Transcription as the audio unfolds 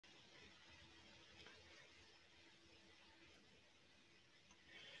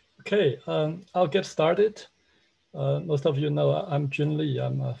Okay, I'll get started. Most of you know I'm Jian Li.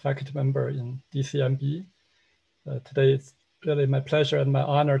 I'm a faculty member in CCMB. Today it's really my pleasure and my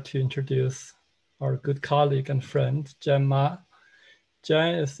honor to introduce our good colleague and friend, Jian Ma.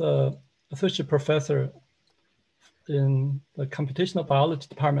 Jian is an associate professor in the computational biology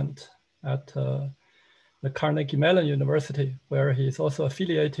department at the Carnegie Mellon University, where he is also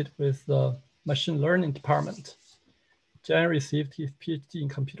affiliated with the machine learning department. Jian received his PhD in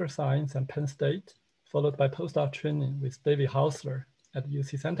computer science at Penn State, followed by postdoc training with David Hausler at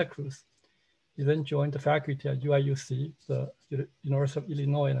UC Santa Cruz. He then joined the faculty at UIUC, the University of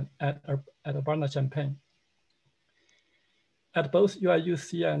Illinois at Urbana-Champaign. At both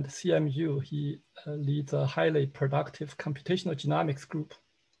UIUC and CMU, he leads a highly productive computational genomics group,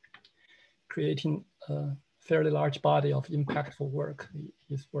 creating a fairly large body of impactful work.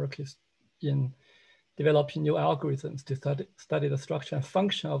 His work is in developing new algorithms to study the structure and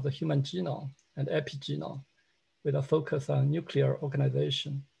function of the human genome and epigenome with a focus on nuclear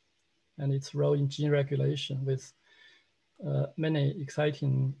organization and its role in gene regulation, with many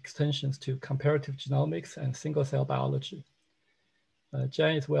exciting extensions to comparative genomics and single-cell biology.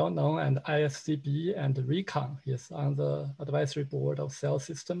 Jian is well known at ISCB and RECON. He is on the advisory board of Cell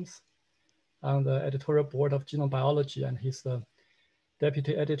Systems, on the editorial board of Genome Biology, and he's the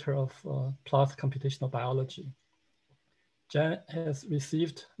deputy editor of PLOS Computational Biology. Jian has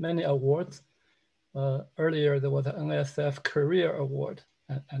received many awards. Earlier, there was an NSF Career Award,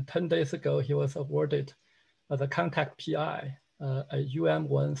 and 10 days ago, he was awarded the Contact PI, a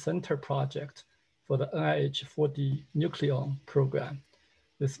UM1 Center project for the NIH 4D Nucleome program.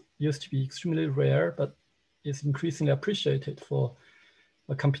 This used to be extremely rare, but is increasingly appreciated for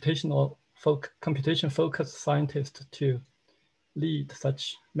a computation-focused scientist to lead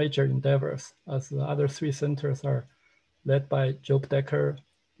such major endeavors, as the other three centers are led by Job Decker,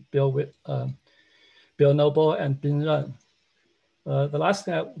 Bill Noble, and Bin Ren. The last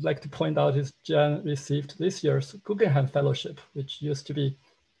thing I would like to point out is Jian received this year's Guggenheim Fellowship, which used to be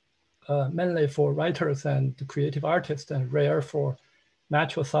mainly for writers and creative artists and rare for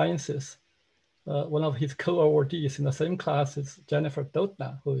natural sciences. One of his co-awardees in the same class is Jennifer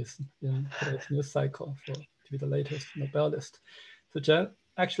Doudna, who is in today's news cycle to be the latest Nobelist. So Jian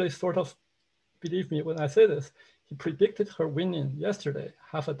actually sort of, believe me when I say this, he predicted her winning yesterday,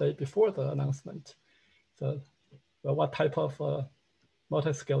 half a day before the announcement. So well, what type of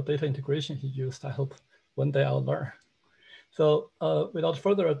multi-scale data integration he used, I hope one day I'll learn. So without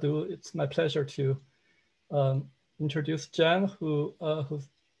further ado, it's my pleasure to introduce Jian, who's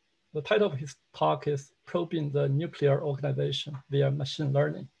the title of his talk is Probing the Nuclear Organization via Machine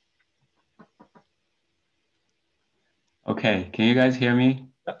Learning. Okay, can you guys hear me?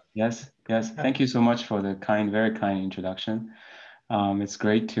 Yep. Yes, yes. Thank you so much for the very kind introduction. It's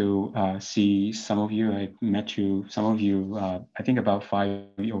great to see some of you. I met you, some of you, I think about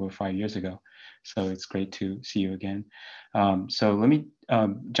over 5 years ago. So it's great to see you again. So let me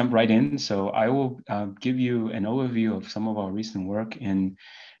jump right in. So I will give you an overview of some of our recent work in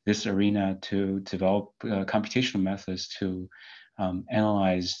this arena to develop computational methods to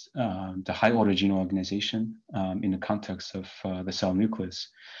analyze the high order genome organization in the context of the cell nucleus.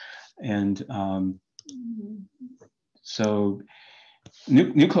 And so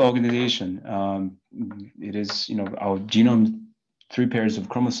nuclear organization, it is, our genome, 3 pairs of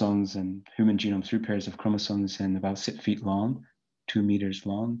chromosomes, and human genome, 3 pairs of chromosomes, and about 6 feet long, 2 meters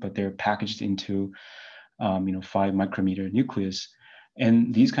long, but they're packaged into 5 micrometer nucleus.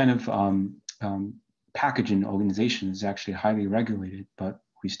 And these kind of packaging organization is actually highly regulated, but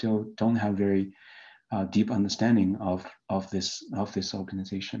we still don't have very deep understanding of this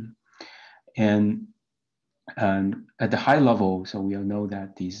organization. And at the high level, so we all know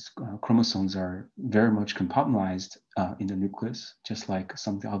that these chromosomes are very much compartmentalized in the nucleus, just like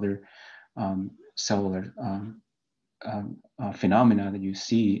some of the other cellular phenomena that you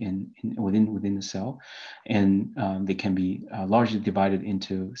see within the cell, and they can be largely divided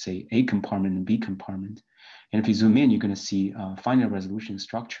into, say, A compartment and B compartment. And if you zoom in, you're going to see finite resolution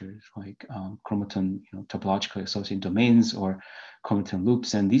structures like chromatin, topologically associated domains or chromatin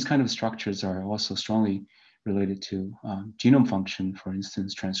loops, and these kind of structures are also strongly related to genome function, for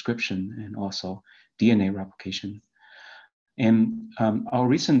instance, transcription, and also DNA replication. And our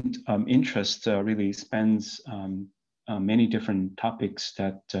recent interest really spans many different topics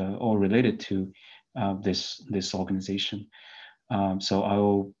that all related to this organization. So I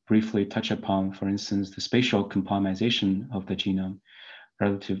will briefly touch upon, for instance, the spatial compartmentalization of the genome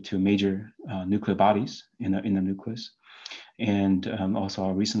relative to major nuclear bodies in the nucleus, and also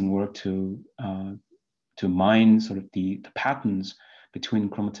our recent work to mine sort of the patterns between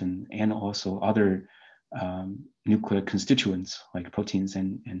chromatin and also other nuclear constituents like proteins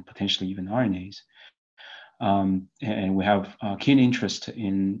and potentially even RNAs. And we have a keen interest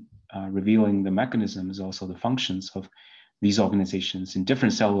in revealing the mechanisms, also the functions of these organizations in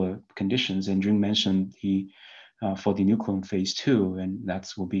different cellular conditions. And Jun mentioned the for the nucleome phase 2, and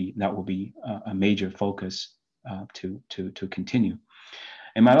that will be a major focus to continue.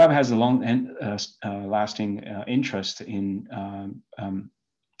 And my lab has a long and lasting interest in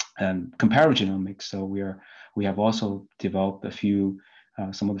comparative genomics. So we have also developed a few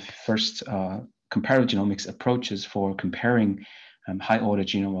some of the first comparative genomics approaches for comparing high-order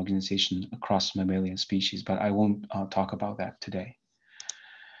genome organization across mammalian species, but I won't talk about that today.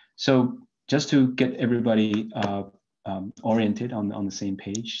 So just to get everybody oriented on the same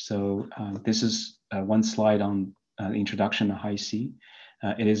page. So this is one slide on the introduction to Hi-C.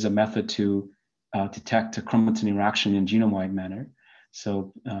 It is a method to detect a chromatin interaction in genome-wide manner.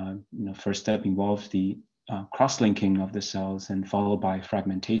 So first step involves the cross-linking of the cells and followed by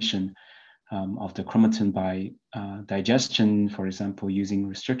fragmentation of the chromatin by digestion, for example, using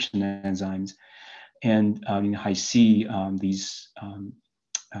restriction enzymes. And in Hi-C,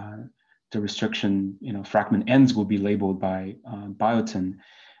 the restriction, fragment ends will be labeled by biotin,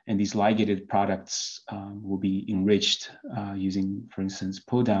 and these ligated products will be enriched using, for instance,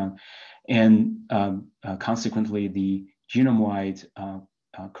 pull down, and consequently, the genome-wide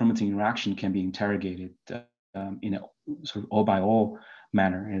chromatin interaction can be interrogated in a sort of all-by-all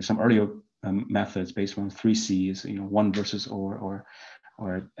manner. And some earlier methods based on 3Cs, one versus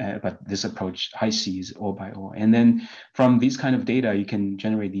but this approach, Hi-C, is all by all. And then from these kind of data, you can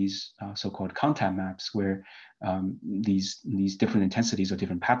generate these so-called contact maps where these different intensities or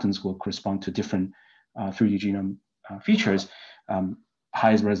different patterns will correspond to different 3D genome features.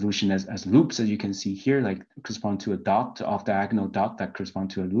 Highest resolution as loops, as you can see here, like correspond to a dot, off-diagonal dot that correspond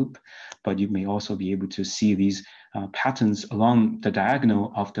to a loop. But you may also be able to see these patterns along the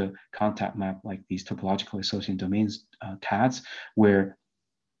diagonal of the contact map, like these topologically associated domains TADs, where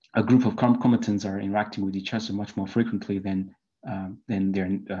a group of chromatins are interacting with each other much more frequently than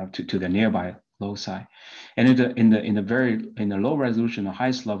to the nearby loci. And in the low resolution, the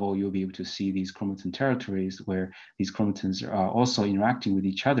highest level, you'll be able to see these chromatin territories where these chromatins are also interacting with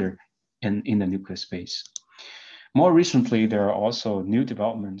each other in the nucleus space. More recently, there are also new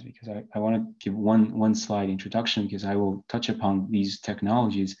developments, because I want to give one slide introduction, because I will touch upon these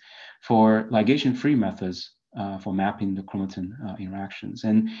technologies for ligation-free methods for mapping the chromatin interactions.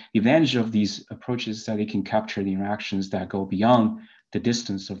 And the advantage of these approaches is that they can capture the interactions that go beyond the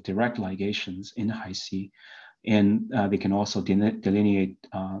distance of direct ligations in Hi-C. And they can also delineate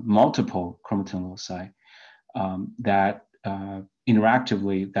multiple chromatin loci that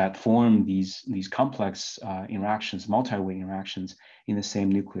interactively that form these complex interactions, multi-way interactions in the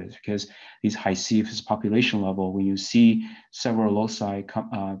same nucleus. Because these Hi-C population level, when you see several loci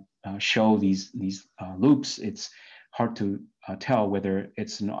show these loops, it's hard to tell whether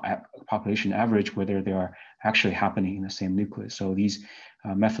it's a population average, whether they are actually happening in the same nucleus. So these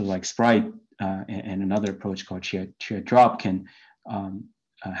methods like Sprite and another approach called Chia-drop can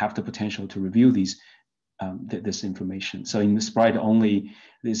have the potential to reveal these this information. So in the Sprite only,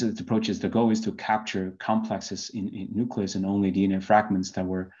 this approach is the goal is to capture complexes in nucleus, and only DNA fragments that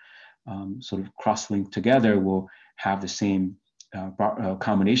were sort of cross-linked together will have the same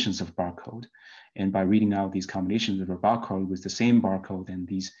combinations of barcode. And by reading out these combinations of a barcode with the same barcode and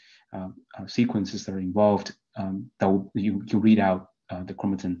these sequences that are involved, you read out the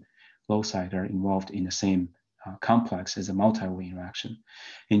chromatin loci that are involved in the same complex as a multi-way interaction.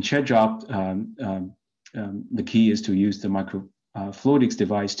 In Chia-drop, the key is to use the microfluidics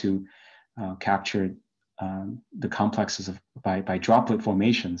device to capture the complexes by droplet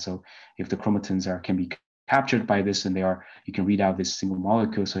formation. So if the chromatins can be captured by this, and you can read out this single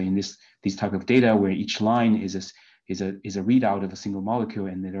molecule. So in these type of data where each line is a readout of a single molecule,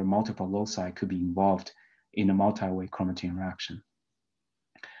 and there are multiple loci could be involved in a multi-way chromatin interaction.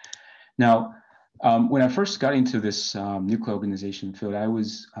 Now, when I first got into this nuclear organization field, I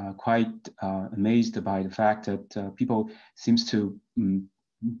was quite amazed by the fact that people seems to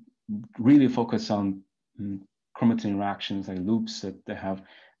really focus on chromatin interactions like loops that they have.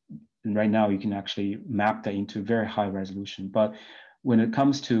 And right now, you can actually map that into very high resolution. But when it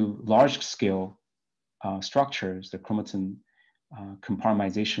comes to large scale structures, the chromatin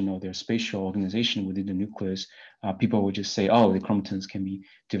compartmentalization or their spatial organization within the nucleus, people would just say, oh, the chromatins can be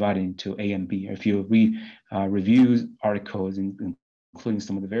divided into A and B. If you review articles, including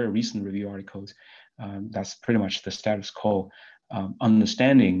some of the very recent review articles, that's pretty much the status quo.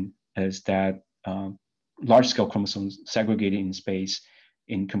 Understanding is that large-scale chromosomes segregated in space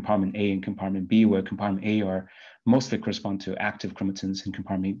in compartment A and compartment B, where compartment A are mostly correspond to active chromatins and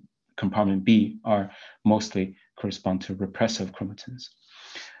compartment B are mostly correspond to repressive chromatins.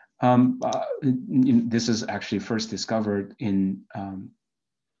 This is actually first discovered in,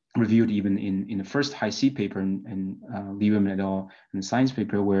 reviewed even in the first Hi-C paper in Liu et al. In the Science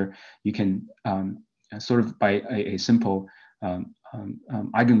paper, where you can sort of by a simple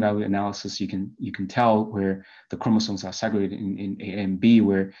eigenvalue analysis, you can tell where the chromosomes are segregated in A and B,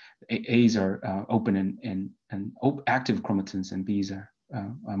 where A's are open and active chromatins, and B's are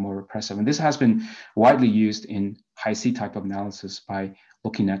more repressive. And this has been widely used in Hi-C type of analysis by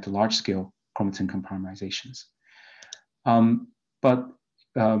looking at the large-scale chromatin compartmentalizations. But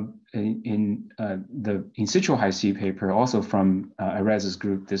in the in situ Hi-C paper, also from Erez's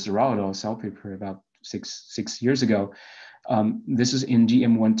group, this Rao et al. Cell paper about six years ago, this is in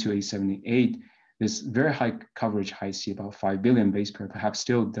GM12878, this very high coverage Hi-C, about 5 billion base pair, perhaps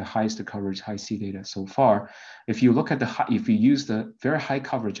still the highest coverage Hi-C data so far. If you look at if you use the very high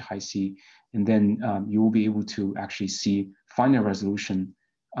coverage Hi-C, and then you will be able to actually see finer resolution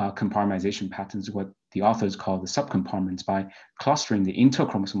compartmentalization patterns, what the authors call the subcompartments, by clustering the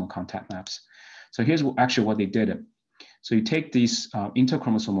interchromosomal contact maps. So here's actually what they did. So you take these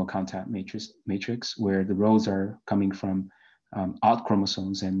interchromosomal contact matrix where the rows are coming from odd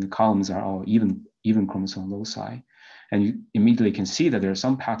chromosomes and the columns are all even chromosome loci, and you immediately can see that there are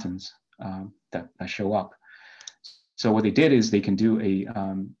some patterns that show up. So what they did is they can do a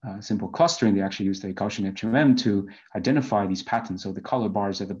simple clustering. They actually used a Gaussian FQM to identify these patterns. So the color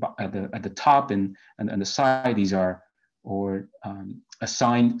bars at the top and the side, these are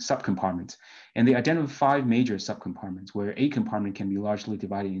assigned subcompartments. And they identify 5 major subcompartments, where A compartment can be largely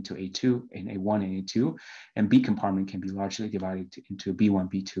divided into A2 and A1 and A2, and B compartment can be largely divided into B1,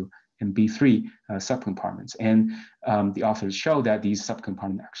 B2, and B3 subcompartments. And the authors show that these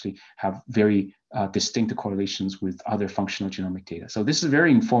subcompartments actually have very distinct correlations with other functional genomic data. So this is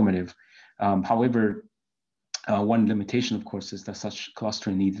very informative. However, one limitation, of course, is that such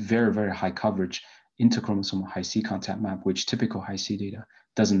clustering needs very, very high coverage interchromosomal Hi-C contact map, which typical Hi-C data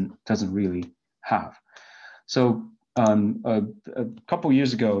doesn't really have. So a couple of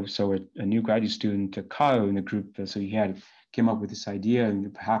years ago, so a new graduate student, Kyle, in the group, so he came up with this idea,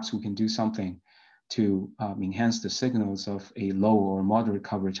 and perhaps we can do something to enhance the signals of a low or moderate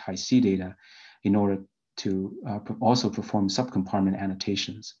coverage Hi-C data in order to also perform subcompartment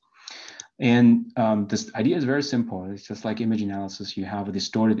annotations. And this idea is very simple. It's just like image analysis. You have a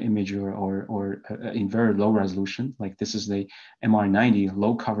distorted image or in very low resolution, like this is the MR90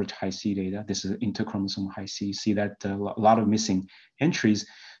 low coverage Hi-C data. This is interchromosomal Hi-C. You see that a lot of missing entries.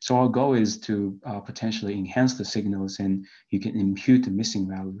 So our goal is to potentially enhance the signals, and you can impute the missing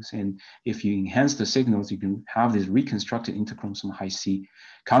values. And if you enhance the signals, you can have this reconstructed interchromosomal Hi-C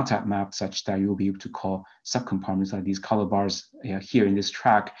contact map such that you'll be able to call subcompartments like these color bars here in this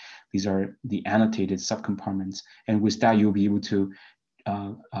track. These are the annotated subcompartments. And with that, you'll be able to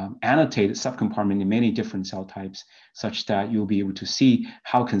annotate subcompartment in many different cell types, such that you'll be able to see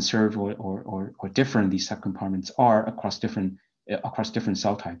how conserved or different these subcompartments are across different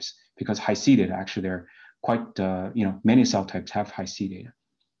cell types. Because Hi-C data, actually, they're quite, many cell types have Hi-C data.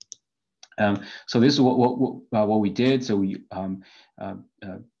 So this is what we did. So we,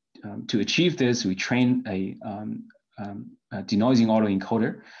 to achieve this, we trained a denoising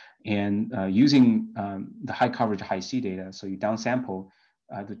autoencoder, and using the high coverage Hi-C data. So you downsample,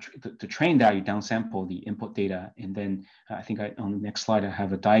 to train that, you downsample the input data. And then I think on the next slide, I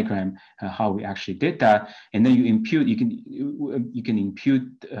have a diagram how we actually did that. And then you impute, you can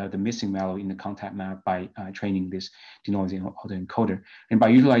impute the missing value in the contact map by training this denoising autoencoder. And by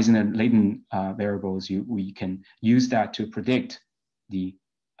utilizing the latent variables, we can use that to predict the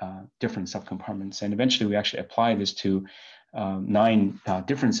different subcompartments. And eventually we actually apply this to 9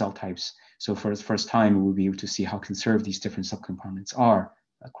 different cell types. So for the first time, we'll be able to see how conserved these different subcompartments are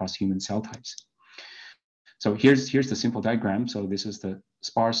across human cell types. So here's the simple diagram. So this is the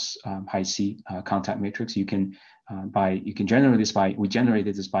sparse Hi-C contact matrix. You can generate this we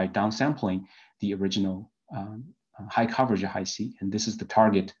generated this by downsampling the original high coverage Hi-C, and this is the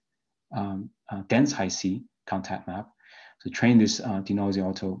target dense Hi-C contact map. So train this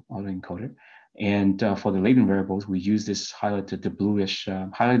denoising autoencoder. And for the latent variables, we use this highlighted, the bluish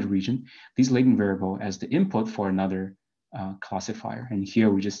highlighted region, these latent variable as the input for another classifier. And here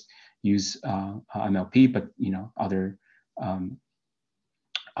we just use MLP, but other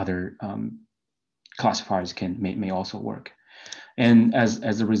classifiers may also work. And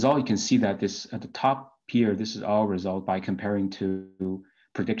as a result, you can see that this at the top here, this is our result by comparing to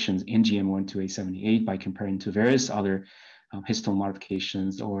predictions in GM12A78 by comparing to various other histone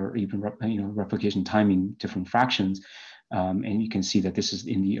modifications or even replication timing different fractions. And you can see that this is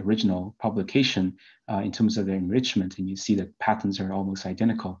in the original publication in terms of the enrichment, and you see that patterns are almost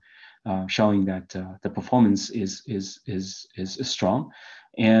identical, showing that the performance is strong.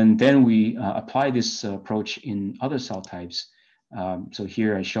 And then we apply this approach in other cell types. So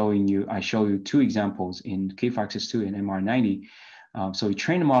here I show you two examples in K562 and MR90. So you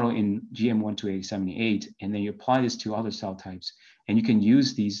train a model in GM12A78, and then you apply this to other cell types. And you can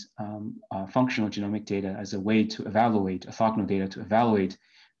use these functional genomic data as a way to evaluate, orthogonal data to evaluate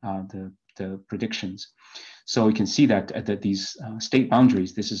the predictions. So you can see that at these state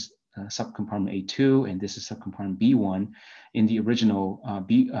boundaries, this is subcompartment A2, and this is subcompartment B1. In the original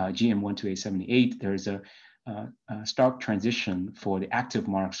GM12A78, there is a stark transition for the active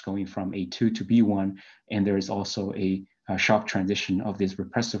marks going from A2 to B1, and there is also a sharp transition of this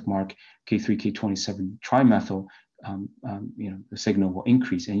repressive mark K3, K27 trimethyl. The signal will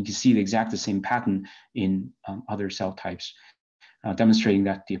increase, and you can see the same pattern in other cell types, demonstrating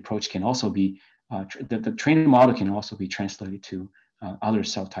that the approach can also be the training model can also be translated to other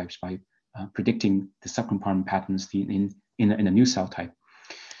cell types by predicting the subcompartment patterns in a new cell type.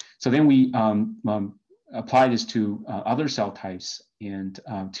 So then we apply this to other cell types, and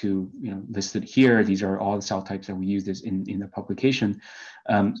listed here, these are all the cell types that we use this in the publication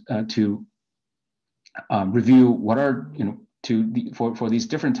to review what are for these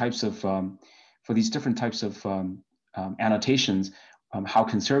different types of annotations, how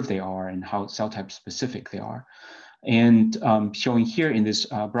conserved they are and how cell type specific they are. And showing here in this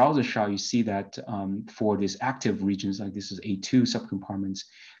browser shot, you see that for these active regions, like this is A2 subcompartments,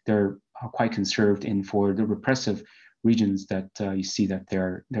 they're quite conserved. And for the repressive regions, that you see that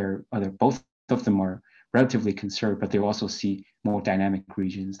both of them are relatively conserved, but they also see more dynamic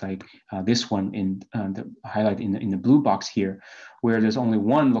regions, like this one in the highlight in the blue box here, where there's only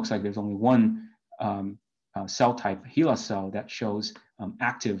one, looks like there's only one cell type, HeLa cell, that shows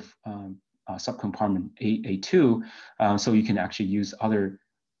active subcompartment A2. So you can actually use other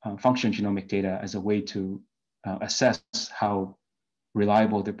functional genomic data as a way to assess how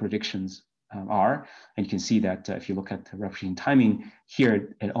reliable the predictions are. And you can see that if you look at the replication timing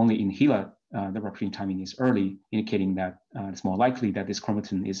here, and only in HeLa, the replication timing is early, indicating that it's more likely that this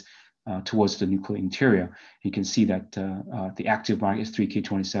chromatin is towards the nuclear interior. You can see that the active mark is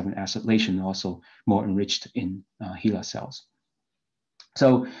 3K27 acetylation, also more enriched in HeLa cells.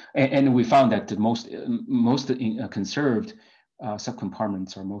 So, and we found that the most conserved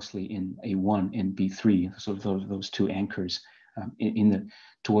subcompartments are mostly in A1 and B3. So those two anchors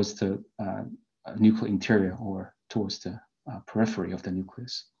towards the nuclear interior or towards the periphery of the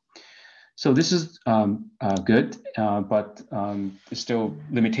nucleus. So this is good, but still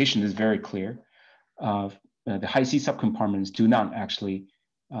limitation is very clear. The high C subcompartments do not actually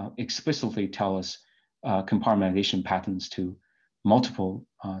explicitly tell us compartmentalization patterns to multiple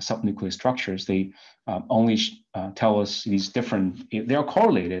subnuclear structures. They only tell us these different, they are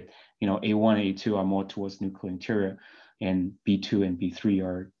correlated, A1, A2 are more towards nuclear interior, and B2 and B3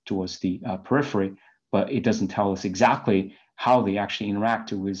 are towards the periphery, but it doesn't tell us exactly how they actually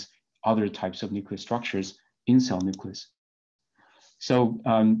interact with other types of nuclear structures in cell nucleus. So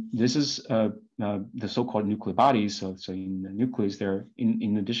this is the so-called nuclear bodies. So in the nucleus, there,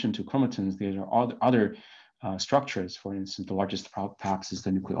 in addition to chromatins, there are other structures. For instance, the largest perhaps is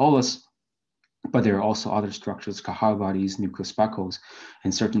the nucleolus, but there are also other structures, Cajal bodies, nuclear speckles,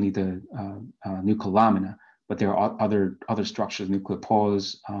 and certainly the nuclear lamina. But there are other structures, nuclear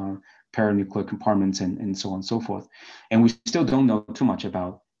pores, paranuclear compartments, and so on and so forth. And we still don't know too much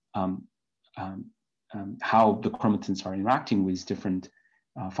about how the chromatins are interacting with different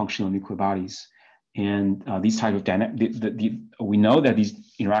functional nuclear bodies. And these type of we know that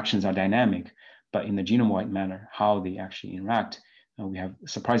these interactions are dynamic, but in the genome-wide manner, how they actually interact, we have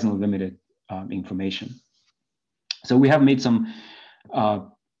surprisingly limited information. So we have made some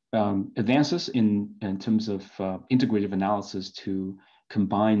advances in terms of integrative analysis to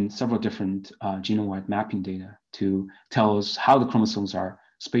combine several different genome-wide mapping data to tell us how the chromosomes are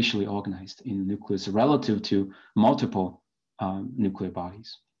spatially organized in the nucleus relative to multiple nuclear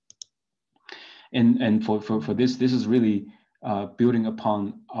bodies. And for this is really building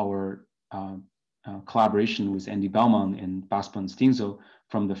upon our collaboration with Andy Bellman and Basban Stinzo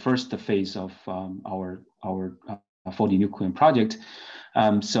from the first phase of our 4D nucleon project.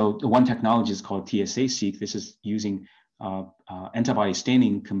 So the one technology is called TSA-seq. This is using antibody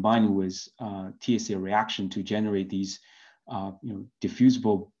staining combined with TSA reaction to generate these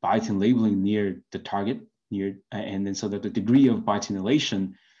diffusible biotin labeling near the target near, and then so that the degree of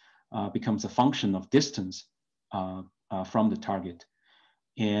biotinylation becomes a function of distance from the target.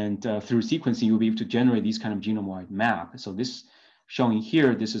 And through sequencing, you'll be able to generate these kind of genome-wide map. So this showing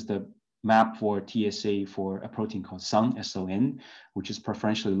here, this is the map for TSA for a protein called SON, S-O-N, which is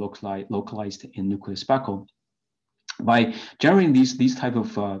preferentially localized in nucleus speckle. By generating these type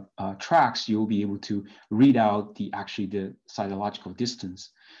of tracks, you'll be able to read out the cytological distance.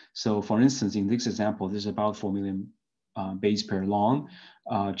 So for instance, in this example, this is about 4 million base pair long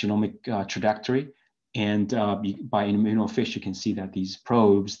genomic trajectory. And by immunofish, you can see that these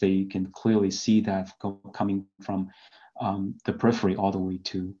probes, they can clearly see that coming from the periphery all the way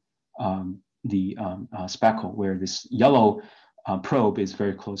to the speckle, where this yellow probe is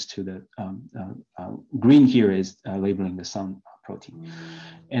very close to the green here is labeling the SON protein.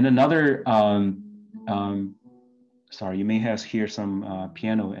 And another, sorry, you may have hear some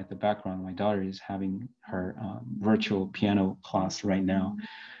piano at the background. My daughter is having her virtual piano class right now.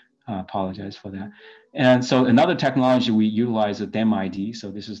 I apologize for that. And so another technology we utilize is DEM-ID. So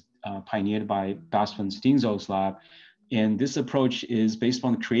this is pioneered by Bas van Steenzo's lab. And this approach is based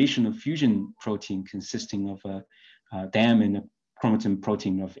on the creation of fusion protein consisting of a DAM and a chromatin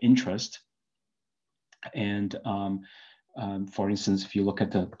protein of interest. And for instance, if you look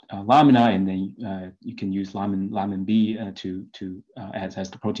at the lamina, and then you can use lamin B as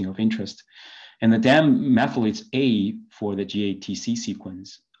the protein of interest. And the DAM methylates A for the GATC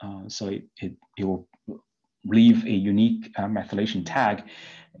sequence. So it will leave a unique methylation tag,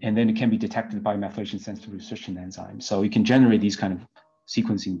 and then it can be detected by methylation sensitive restriction enzyme. So you can generate these kind of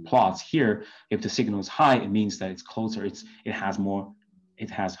sequencing plots here. If the signal is high, it means that it's closer. It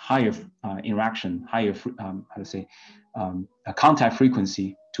has higher interaction, higher a contact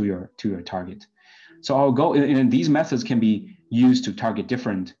frequency to your target. So our goal, and these methods can be used to target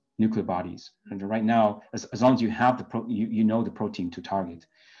different nuclear bodies. And right now, as long as you have you know the protein to target.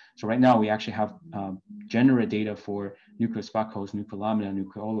 So right now we actually have generate data for nucleus speckles, nucleolamina,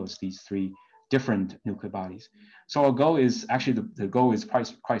 nucleolus, these three different nuclear bodies. So our goal is actually, the goal is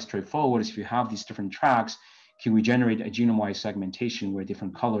quite straightforward. Is if you have these different tracks, can we generate a genome-wide segmentation where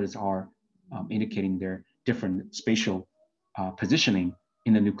different colors are indicating their different spatial positioning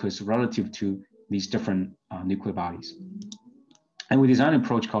in the nucleus relative to these different nuclear bodies. And we designed an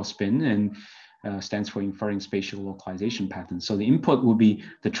approach called SPIN, and stands for inferring spatial localization patterns. So the input will be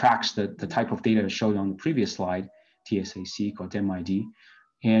the tracks, the type of data showed on the previous slide, TSA-seq or DEM-ID.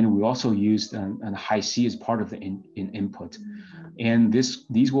 And we also used a high C as part of the input. And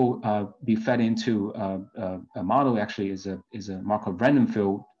these will be fed into a model, actually is a Markov random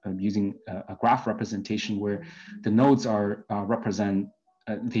field using a graph representation where the nodes are represent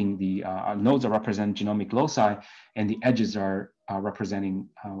nodes are represent genomic loci, and the edges are representing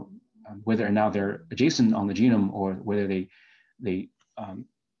whether or not they're adjacent on the genome or whether they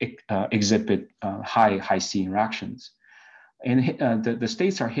exhibit high C interactions. And the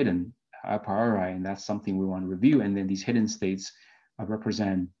states are hidden a priori, and that's something we want to review. And then these hidden states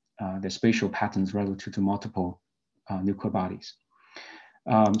represent the spatial patterns relative to multiple nuclear bodies.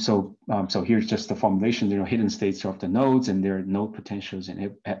 So here's just the formulation. There are hidden states of the nodes, and there are node potentials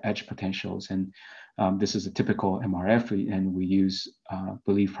and edge potentials. And this is a typical MRF, and we use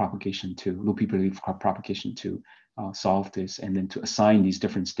belief propagation to loopy belief propagation to solve this, and then to assign these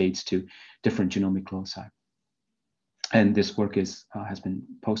different states to different genomic loci. And this work has been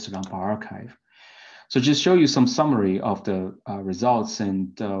posted on bioRxiv. So just show you some summary of the results,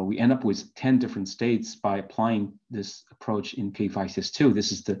 and we end up with 10 different states by applying this approach in K562.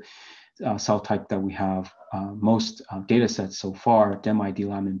 This is the cell type that we have most data sets so far: DEM-ID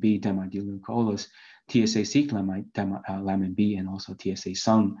lamin B, DEM-ID nucleolus, TSA-seq lamin B, and also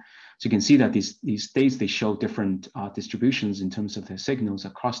TSA-SON. So you can see that these states, they show different distributions in terms of their signals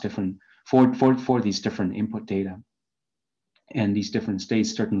across different, for these different input data. And these different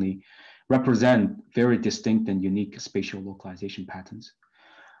states certainly represent very distinct and unique spatial localization patterns.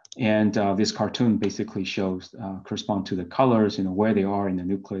 And this cartoon basically shows, correspond to the colors, where they are in the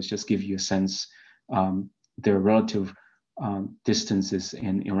nucleus, just give you a sense, their relative distances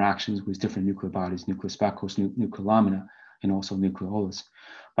and interactions with different nuclear bodies, nucleus speckles, nuclear lamina, and also nucleolus.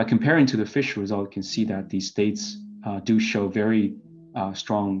 By comparing to the fish result, you can see that these states do show very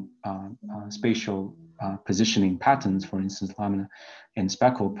strong spatial positioning patterns. For instance, lamina and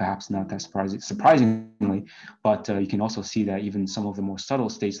speckle, perhaps not that surprisingly, but you can also see that even some of the more subtle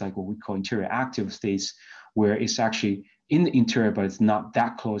states, like what we call interior active states, where it's actually in the interior, but it's not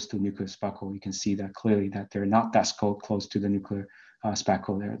that close to nuclear speckle. You can see that clearly that they're not that close to the nuclear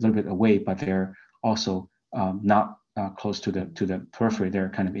speckle. They're a little bit away, but they're also not close to the periphery. They're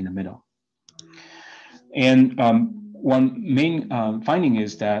kind of in the middle. And one main finding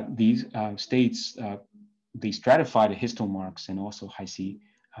is that these states, they stratify the histone marks and also Hi-C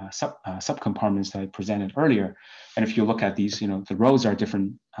subcompartments that I presented earlier. And if you look at these, the rows are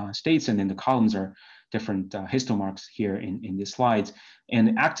different states, and then the columns are different histone marks here in this slide. And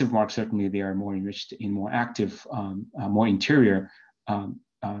the active marks, certainly they are more enriched in more active, more interior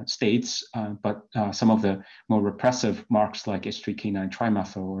states, but some of the more repressive marks like H3K9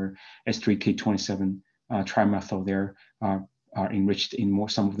 trimethyl or H3K27 trimethyl there are enriched in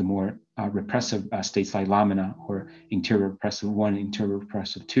some of the more repressive states like lamina or interior repressive 1, interior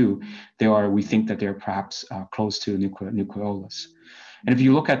repressive 2. We think that they're perhaps close to nucleolus. And if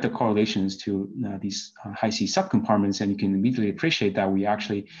you look at the correlations to these Hi-C subcompartments, and you can immediately appreciate that we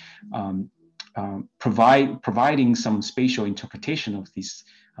actually providing some spatial interpretation of these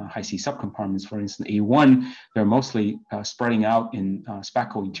Hi-C subcompartments. For instance, A1, they're mostly spreading out in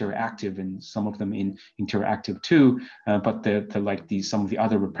spackle interior active, and some of them in interior active 2, but some of the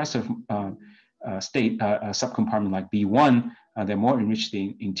other repressive subcompartment like B1, they're more enriched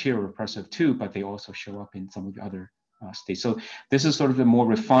in interior repressive 2, but they also show up in some of the other states. So this is sort of a more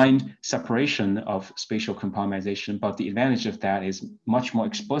refined separation of spatial compartmentalization, but the advantage of that is much more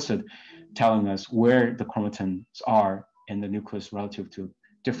explicit, telling us where the chromatins are in the nucleus relative to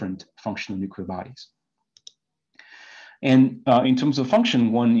different functional nuclear bodies. And in terms of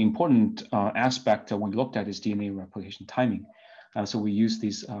function, one important aspect that we looked at is DNA replication timing. So we use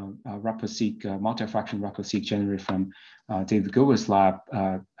these RepliSeq, multi-fraction RepliSeq generated from David Gilbert's lab.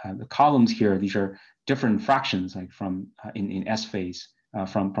 The columns here, these are different fractions, like from in S phase,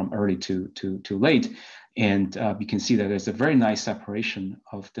 from early to late. And we can see that there's a very nice separation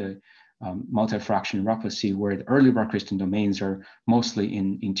of the multi-fraction RepliSeq, where the early replication domains are mostly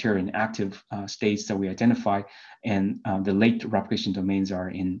in interior and active states that we identify, and the late replication domains are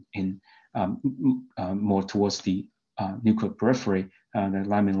in more towards the nuclear periphery, the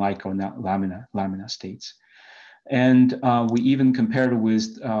lamina-like or not lamina states. And we even compared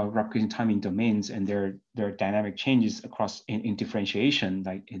with replication timing domains and their dynamic changes across in differentiation.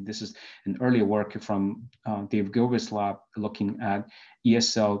 This is an earlier work from Dave Gilbert's lab looking at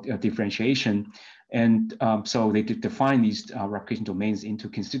ESL differentiation. And so they did define these replication domains into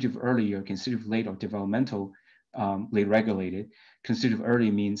constitutive early or constitutive late or developmental late regulated. Constitutive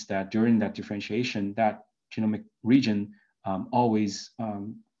early means that during that differentiation, that genomic region always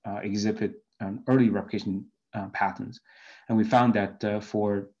exhibit early replication patterns. And we found that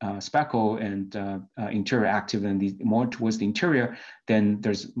for speckle and interior active and more towards the interior, then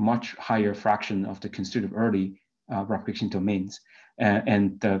there's much higher fraction of the constitutive early replication domains.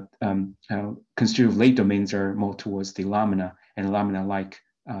 And the constitutive late domains are more towards the lamina and lamina-like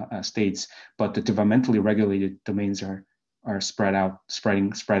states, but the developmentally regulated domains are spread out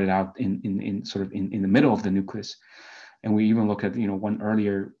in sort of in the middle of the nucleus. And we even look at one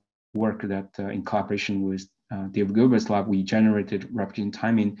earlier work that in collaboration with David Gilbert's lab, we generated replication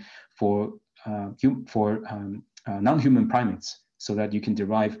timing for non-human primates, so that you can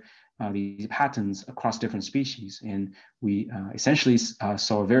derive these patterns across different species. And we essentially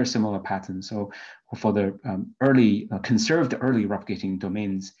saw a very similar pattern. So for the conserved early replicating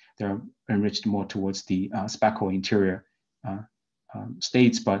domains, they're enriched more towards the speckle interior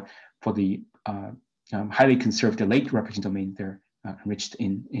states, but for the highly conserved late replicating domain, they're enriched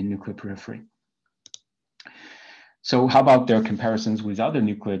in nuclear periphery. So how about their comparisons with other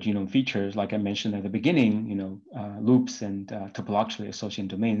nuclear genome features? Like I mentioned at the beginning, loops and topologically associated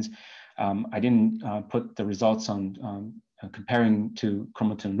domains. I didn't put the results on comparing to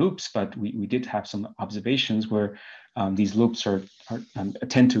chromatin loops, but we did have some observations where these loops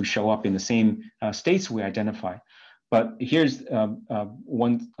tend to show up in the same states we identify. But here's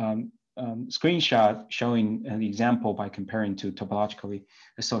one screenshot showing an example by comparing to topologically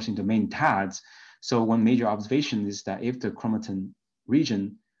associated domain TADs. So one major observation is that if the chromatin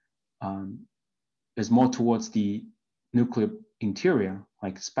region is more towards the nuclear interior,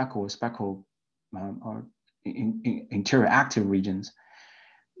 like speckle or interior active regions,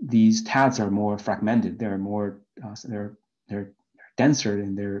 these TADs are more fragmented. They're more they're denser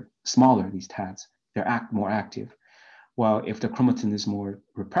and they're smaller. These TADs, they're more active. While if the chromatin is more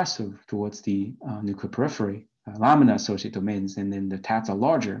repressive towards the nuclear periphery, lamina-associated domains, and then the TADs are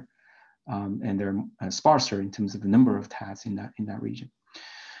larger. And they're sparser in terms of the number of TADs in that region.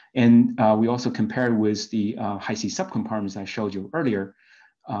 And we also compared with the Hi-C subcompartments I showed you earlier.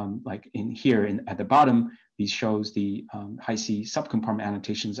 Like in here at the bottom, these shows the Hi-C subcompartment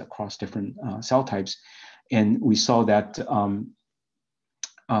annotations across different cell types. And we saw that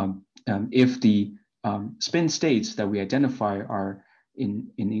if the spin states that we identify are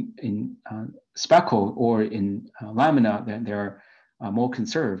speckle or in lamina, then they're more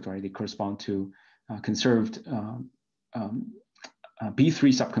conserved, right? They correspond to conserved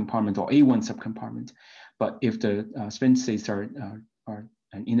B3 subcompartment or A1 subcompartment. But if the spin states are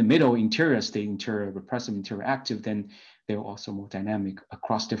in the middle, interior state, interior repressive, interior active, then they're also more dynamic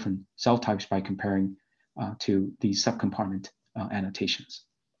across different cell types by comparing to these subcompartment annotations.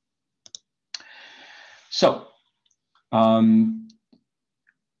 So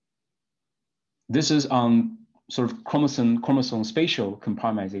this is sort of chromosome spatial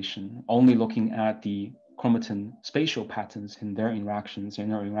compartmentalization, only looking at the chromatin spatial patterns in their interactions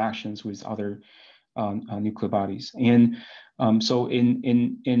and their interactions with other nuclear bodies. And so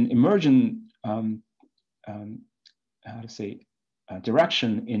in emergent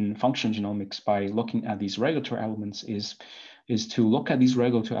direction in functional genomics by looking at these regulatory elements is to look at these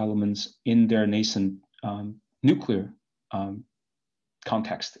regulatory elements in their nascent nuclear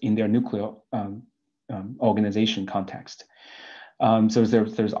context, in their nuclear organization context. So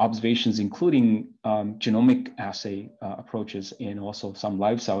there's observations including genomic assay approaches and also some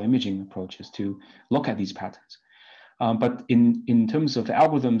live cell imaging approaches to look at these patterns. But in terms of the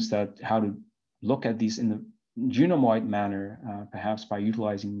algorithms that how to look at these in the genome-wide manner, perhaps by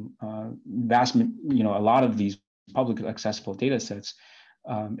utilizing a lot of these publicly accessible data sets,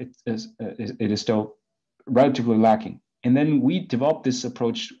 it is still relatively lacking. And then we developed this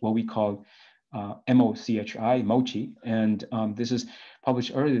approach, what we call MOCHI, and this is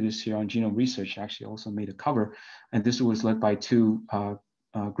published earlier this year on Genome Research, actually also made a cover. And this was led by two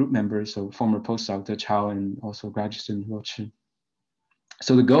group members, so former postdoc De Chao and also graduate student Loci.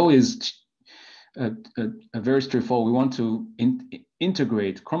 So the goal is a very straightforward. We want to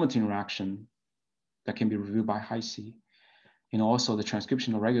integrate chromatin interaction that can be reviewed by Hi-C, and also the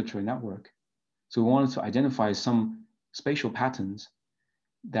transcriptional regulatory network. So we wanted to identify some spatial patterns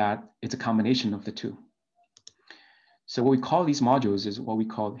that it's a combination of the two. So what we call these modules is what we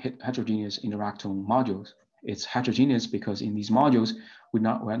call heterogeneous interactome modules. It's heterogeneous because in these modules, we're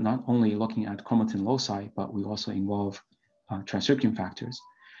not only looking at chromatin loci, but we also involve transcription factors.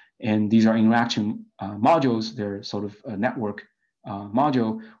 And these are interaction modules. They're sort of a network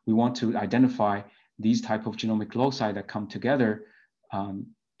module. We want to identify these type of genomic loci that come together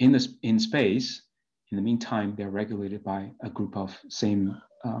in space. In the meantime, they're regulated by a group of same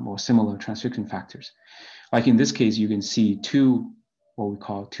or similar transcription factors. Like in this case, you can see what we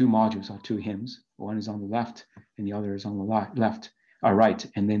call two modules or two hymns. One is on the left and the other is on the right.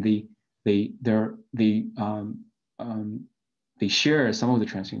 And then they share some of the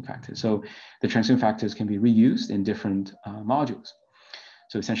transcription factors. So the transcription factors can be reused in different modules.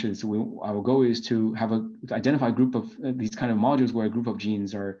 So essentially, our goal is to identify a group of these kind of modules where a group of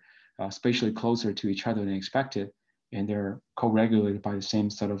genes are spatially closer to each other than expected, and they're co-regulated by the same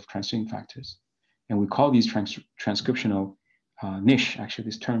set of transcription factors. And we call these transcriptional niche. Actually,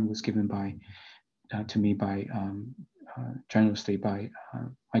 this term was given to me generously by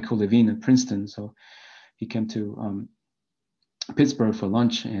Michael Levine at Princeton. So he came to Pittsburgh for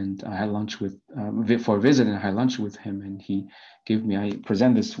lunch, and I had lunch for a visit, and I had lunch with him, and I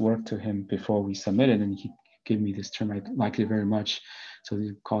present this work to him before we submitted, and he gave me this term. I liked it very much. So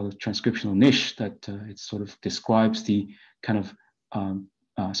we call it transcriptional niche, that it sort of describes the kind of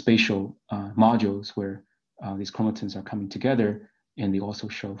spatial modules where these chromatins are coming together, and they also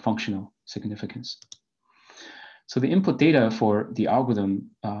show functional significance. So the input data for the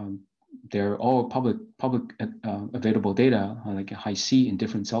algorithm, they're all public available data, like Hi-C in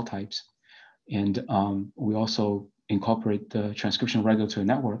different cell types. And we also incorporate the transcription regulatory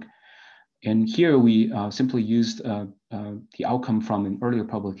network. And here we simply used the outcome from an earlier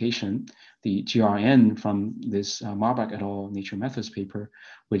publication, the GRN from this Marbach et al. Nature Methods paper,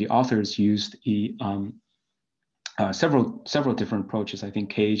 where the authors used several different approaches, I think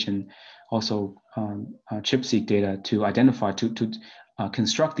CAGE and also ChIP-seq data to identify, to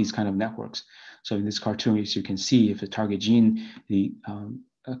construct these kind of networks. So in this cartoon, as you can see, if the target gene,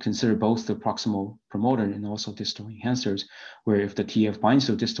 consider both the proximal promoter and also distal enhancers, where if the TF binds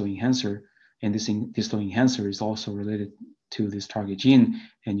to a distal enhancer, and this distal enhancer is also related to this target gene,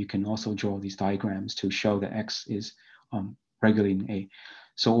 and you can also draw these diagrams to show that X is regulating A.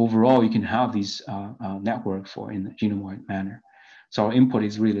 So overall, you can have these network in a genome-wide manner. So our input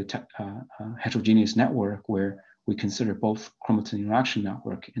is really a heterogeneous network where we consider both chromatin interaction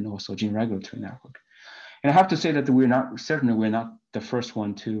network and also gene regulatory network. And I have to say that we're not the first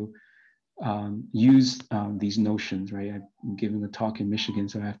one to use these notions, right? I'm giving a talk in Michigan,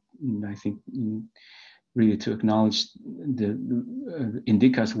 so I think really to acknowledge the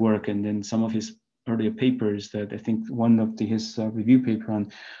Indica's work, and then some of his earlier papers that I think one of his review paper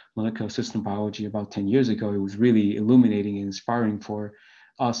on molecular system biology about 10 years ago, it was really illuminating and inspiring for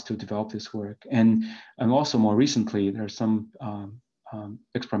us to develop this work. And also more recently, there's some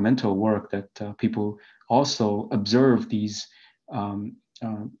experimental work that people also observe these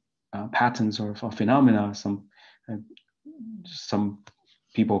patterns or phenomena. Some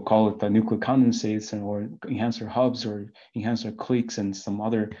people call it the nuclear condensates or enhancer hubs or enhancer cliques and some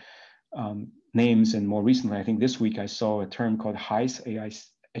other names. And more recently, I think this week I saw a term called HICE,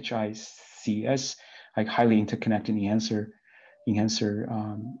 HICS, like highly interconnected enhancer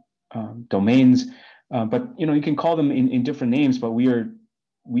domains. But you can call them in different names, but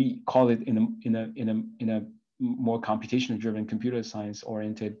we call it in a more computational driven computer science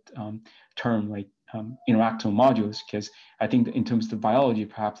oriented term like interactome modules, because I think in terms of the biology,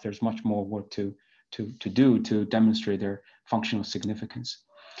 perhaps there's much more work to do to demonstrate their functional significance.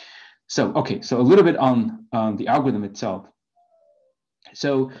 So, okay, so a little bit on the algorithm itself.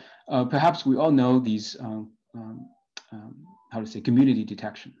 So perhaps we all know these, how to say, community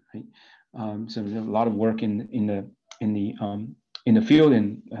detection, right? So there's a lot of work in the field,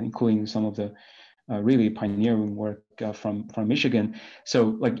 and including some of the really pioneering work from Michigan.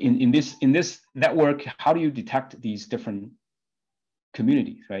 So like in this network, how do you detect these different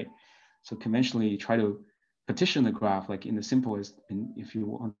communities, right? So conventionally, you try to partition the graph, like in the simplest, and if you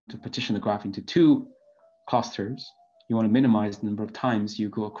want to partition the graph into two clusters, you want to minimize the number of times you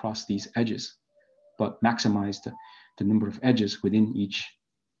go across these edges, but maximize the number of edges within each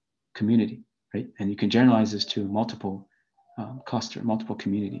community, right? And you can generalize this to multiple multiple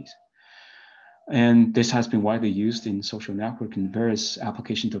communities. And this has been widely used in social network in various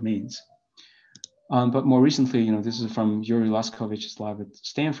application domains. But more recently, this is from Yuri Laskovich's lab at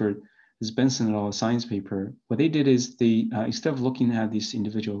Stanford, this Benson et al. Science paper. What they did is they, instead of looking at these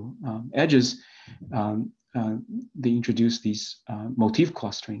individual edges, they introduced these motif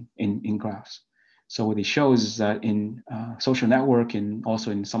clustering in graphs. So what it shows is that in social network and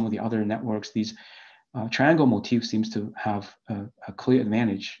also in some of the other networks, these triangle motif seems to have a clear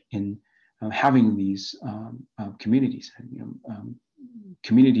advantage in having these communities,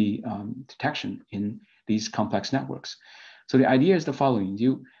 community detection in these complex networks. So the idea is the following: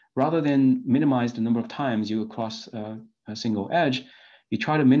 rather than minimize the number of times you cross a single edge, you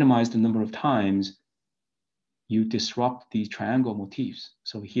try to minimize the number of times you disrupt the triangle motifs.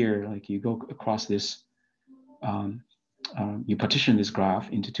 So here, like you go across this, you partition this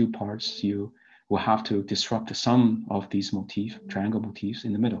graph into two parts, you will have to disrupt the sum of these triangle motifs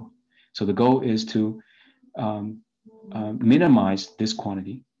in the middle. So the goal is to minimize this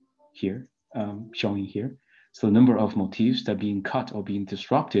quantity here, showing here. So the number of motifs that are being cut or being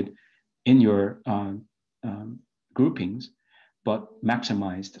disrupted in your groupings, but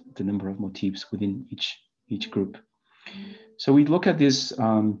maximized the number of motifs within each group. So we look at this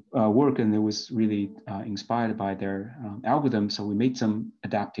work, and it was really inspired by their algorithm. So we made some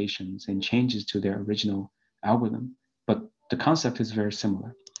adaptations and changes to their original algorithm, but the concept is very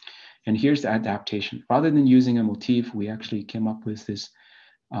similar. And here's the adaptation. Rather than using a motif, we actually came up with this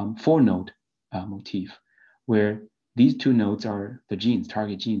 4-node motif, where these 2 nodes are the genes,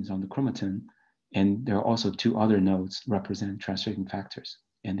 target genes on the chromatin, and there are also 2 other nodes represent transcription factors.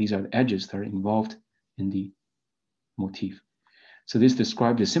 And these are the edges that are involved in the motif. So this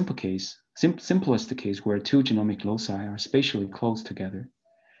describes the simple case, simplest case where 2 genomic loci are spatially close together,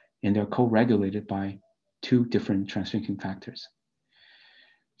 and they're co-regulated by 2 different transcription factors.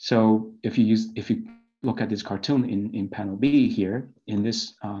 So if you look at this cartoon in panel B here, in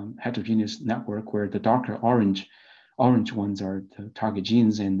this heterogeneous network where the darker orange ones are the target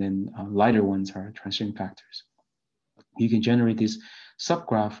genes, and then lighter ones are transcription factors, you can generate this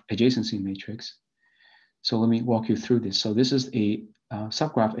subgraph adjacency matrix. So let me walk you through this. So this is a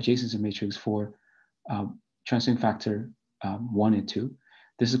subgraph adjacency matrix for transcription factor 1 and 2.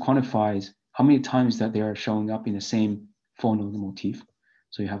 This quantifies how many times that they are showing up in the same 4-node motif.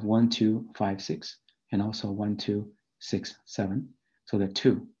 So you have 1, 2, 5, 6, and also 1, 2, 6, 7. So there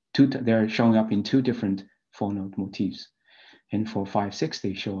are they're showing up in 2 different 4-node motifs. And for 5, 6,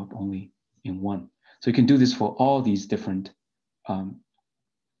 they show up only in 1. So you can do this for all these different subgraph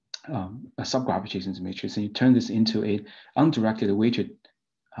adjacency matrix, and you turn this into a undirected weighted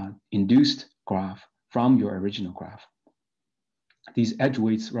induced graph from your original graph. These edge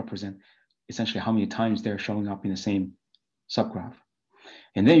weights represent essentially how many times they're showing up in the same subgraph.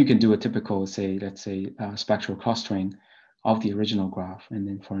 And then you can do a typical, let's say spectral clustering of the original graph. And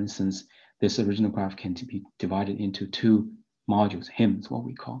then, for instance, this original graph can be divided into 2 modules, hymns, what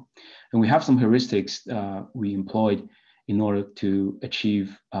we call. And we have some heuristics we employed in order to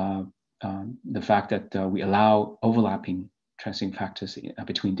achieve the fact that we allow overlapping transient factors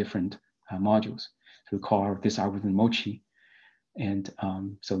between different modules. So we call this algorithm loci. And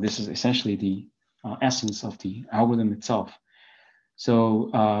so this is essentially the essence of the algorithm itself.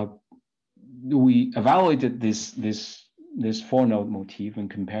 So we evaluated this 4-node motif and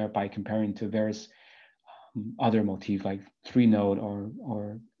comparing to various other motif like 3-node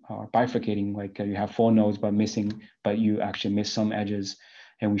or bifurcating, like you have 4 nodes but you actually miss some edges.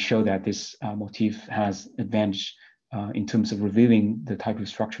 And we show that this motif has advantage in terms of revealing the type of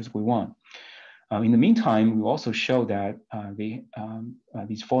structures we want. In the meantime, we also show that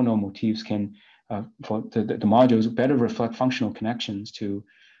these 4-node motifs can, for the modules, better reflect functional connections to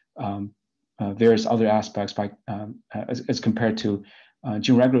various other aspects as compared to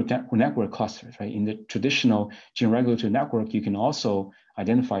gene regulatory network clusters, right? In the traditional gene regulatory network, you can also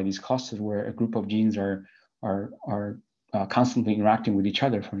identify these clusters where a group of genes are constantly interacting with each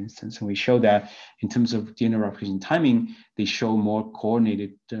other, for instance. And we show that in terms of DNA replication timing, they show more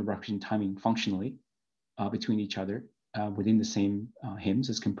coordinated replication timing functionally between each other within the same hymns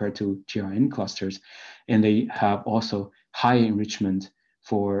as compared to GRN clusters. And they have also high enrichment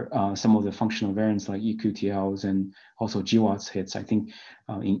for some of the functional variants like EQTLs and also GWAS hits. I think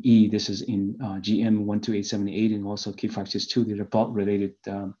in E, this is in GM12878 and also K562, these are blood-related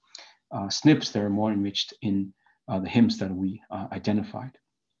SNPs that are more enriched in the hymns that we identified.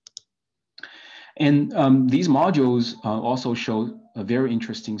 And these modules also show a very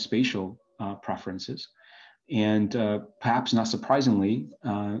interesting spatial preferences. And perhaps not surprisingly,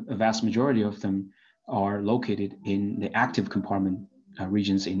 a vast majority of them are located in the active compartment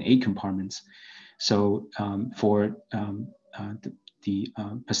regions in A compartments. So for the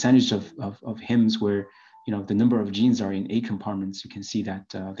percentage of hymns where the number of genes are in A compartments, you can see that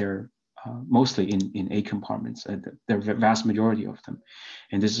they're mostly in A compartments, the vast majority of them.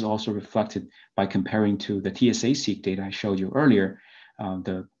 And this is also reflected by comparing to the TSA-seq data I showed you earlier.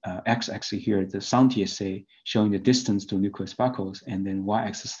 The x-axis here, the sound TSA, showing the distance to nucleus speckles, and then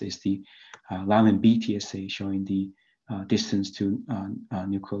y-axis is the lamin B TSA, showing the distance to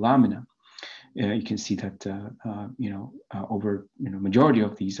nuclear lamina. You can see that over majority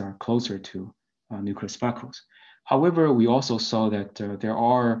of these are closer to nucleus speckles. However, we also saw that there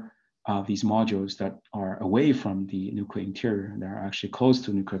are these modules that are away from the nuclear interior. They're actually close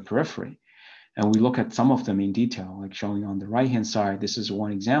to nuclear periphery. And we look at some of them in detail, like showing on the right-hand side. This is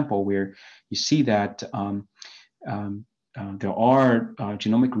one example where you see that there are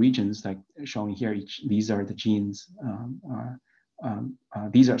genomic regions, like showing here. These are the genes.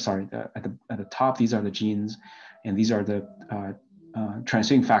 These are, sorry, at the top, these are the genes, and these are the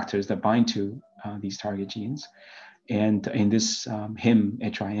transcription factors that bind to these target genes. And in this HIM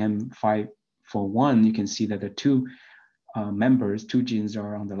 541, you can see that the two genes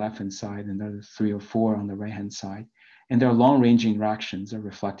are on the left-hand side, and there are 3 or 4 on the right-hand side. And their long-range interactions are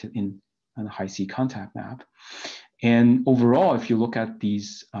reflected in the high-C contact map. And overall, if you look at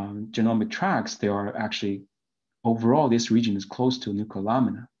these genomic tracks, they are actually, overall, this region is close to nuclear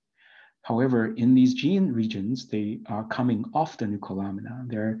lamina. However, in these gene regions, they are coming off the nuclear lamina.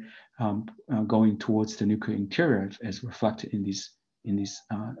 They're going towards the nuclear interior, as reflected in these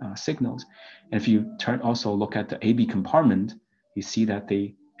signals. And if you also look at the AB compartment, you see that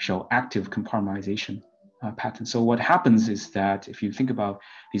they show active compartmentalization patterns. So what happens is that if you think about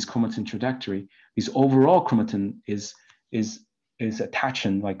these chromatin trajectory, this overall chromatin is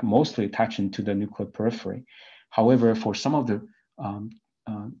attaching, like mostly attaching to the nuclear periphery. However, for some of the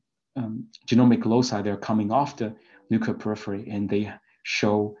genomic loci, they're coming off the nuclear periphery, and they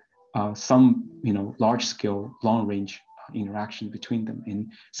show some large-scale, long-range interaction between them,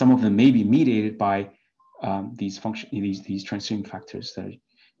 and some of them may be mediated by these transcription factors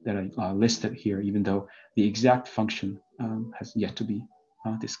that are listed here, even though the exact function has yet to be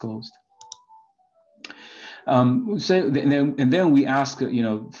disclosed. And then we ask,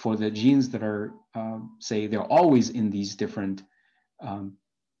 for the genes that are, say, they're always in these different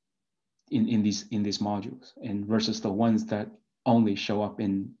in these modules, and versus the ones that only show up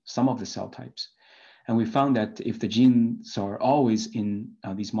in some of the cell types. And we found that if the genes are always in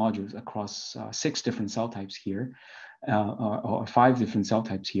these modules across 6 different cell types here, or 5 different cell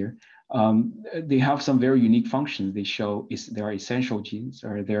types here, they have some very unique functions. They show they are essential genes,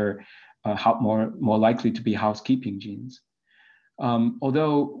 or they're more likely to be housekeeping genes.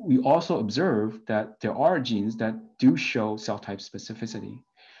 Although we also observe that there are genes that do show cell type specificity.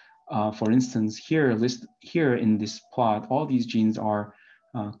 For instance, here in this plot, all these genes are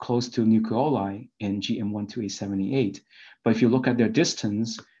close to nucleoli in GM12878. But if you look at their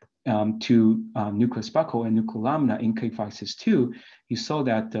distance, to nucleus buccal and nuclear lamina in K562, you saw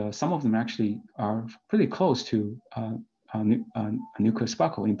that some of them actually are pretty close to nucleus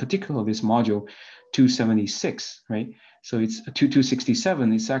buccal. In particular, this module 276, right? So it's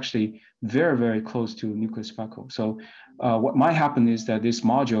 2267. It's actually very, very close to nucleus buccal. So what might happen is that this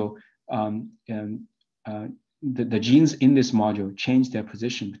module, the genes in this module change their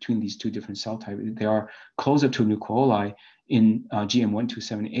position between these two different cell types. They are closer to nucleoli in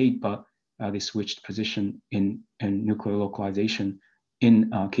GM1278, but they switched position in nuclear localization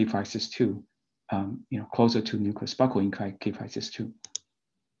in K562, closer to nucleus buccal in K562.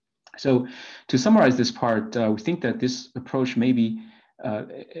 So to summarize this part, we think that this approach may be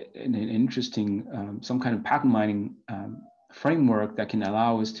an interesting, some kind of pattern mining framework that can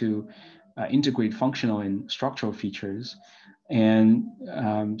allow us to integrate functional and structural features. And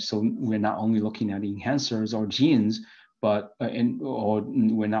so we're not only looking at enhancers or genes, but or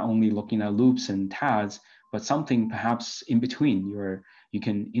we're not only looking at loops and tags, but something perhaps in between. You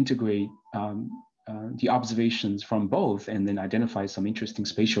can integrate the observations from both and then identify some interesting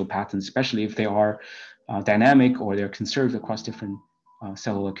spatial patterns, especially if they are dynamic or they're conserved across different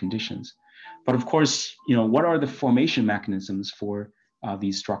cellular conditions. But of course, what are the formation mechanisms for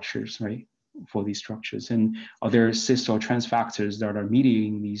these structures, right? For these structures, and are there cis or trans factors that are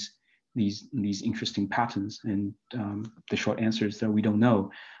mediating these interesting patterns? And the short answer is that we don't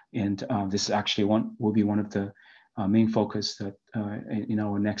know. And this actually will be one of the main focus that in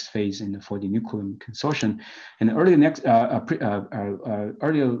our next phase for the Nucleum Consortium. And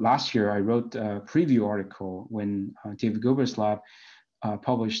earlier last year, I wrote a preview article when David Gilbert's lab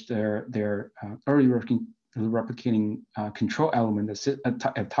published their early replicating control element,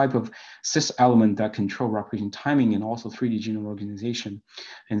 a type of cis element that control replication timing and also 3D genome organization.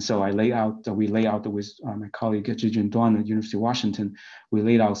 And so we lay out with my colleague Jian Duan at University of Washington, we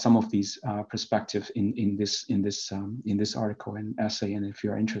laid out some of these perspectives in this article and essay. And if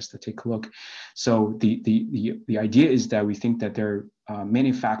you're interested, take a look. So the idea is that we think that there are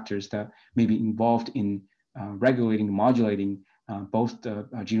many factors that may be involved in regulating, modulating both the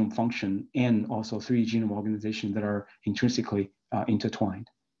genome function and also 3D genome organization that are intrinsically intertwined.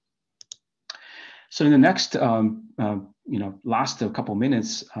 So in the next, last couple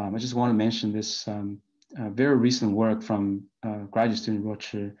minutes, I just want to mention this very recent work from graduate student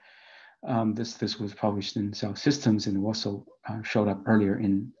Roche. This was published in Cell Systems and also showed up earlier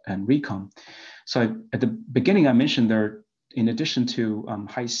in Recon. So at the beginning, I mentioned there, in addition to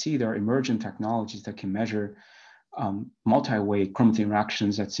Hi-C, there are emergent technologies that can measure multi-way chromatin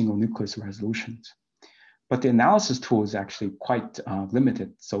interactions at single nucleus resolutions. But the analysis tool is actually quite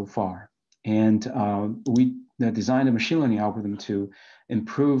limited so far. And we designed a machine learning algorithm to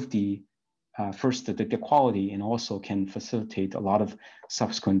improve the quality and also can facilitate a lot of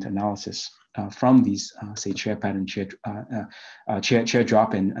subsequent analysis from these, say, chair pattern, chair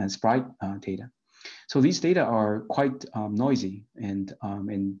drop and sprite data. So these data are quite noisy and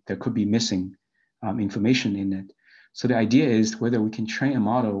there could be missing information in it. So the idea is whether we can train a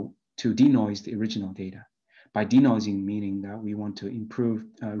model to denoise the original data. By denoising, meaning that we want to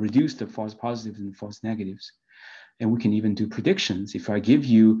reduce the false positives and false negatives. And we can even do predictions. If I give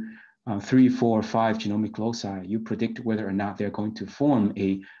you 3, 4, 5 genomic loci, you predict whether or not they're going to form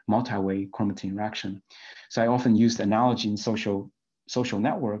a multi-way chromatin interaction. So I often use the analogy in social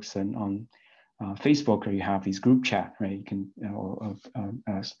networks, and on Facebook, where you have these group chat, right? You can,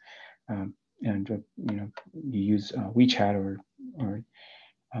 you use WeChat or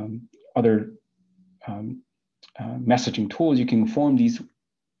other messaging tools. You can form these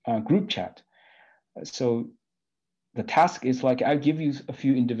group chat. So the task is like, I give you a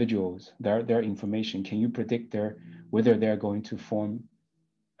few individuals, their information. Can you predict whether they're going to form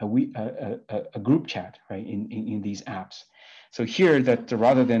a group chat, right? In these apps. So here, that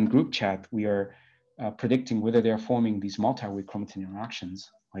rather than group chat, we are predicting whether they're forming these multi-way chromatin interactions,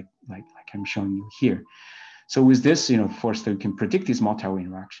 like I'm showing you here. So with this, first we can predict these multi-way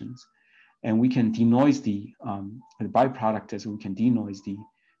interactions, and we can denoise the byproduct as we can denoise the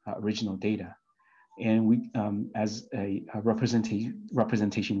original data. And we, as a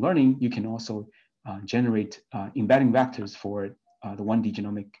representation learning, you can also generate embedding vectors for the 1D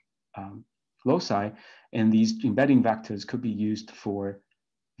genomic loci, and these embedding vectors could be used for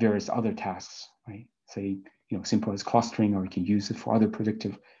various other tasks, right? Say, simple as clustering, or you can use it for other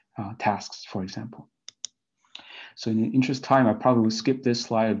predictive tasks, for example. So in the interest of time, I probably will skip this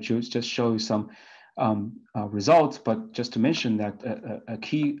slide, just show you some results, but just to mention that a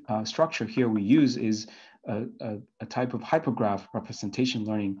key structure here we use is a type of hypergraph representation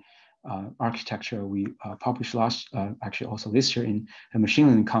learning architecture we published actually also this year in a machine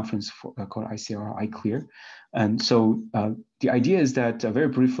learning conference called ICR iClear. And so the idea is that very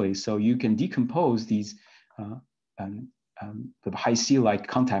briefly, so you can decompose these the high C-like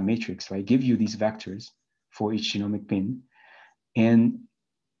contact matrix, right? Give you these vectors for each genomic bin, and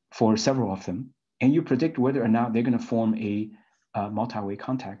for several of them, and you predict whether or not they're going to form a multi-way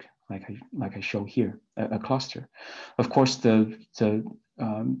contact, like I show here, a cluster. Of course, the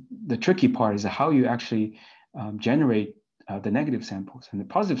tricky part is how you actually generate the negative samples, and the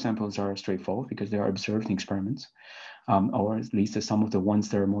positive samples are straightforward because they are observed in experiments, or at least some of the ones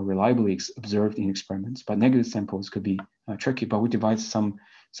that are more reliably observed in experiments. But negative samples could be tricky. But we devised some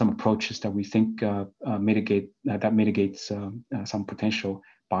approaches that we think mitigates some potential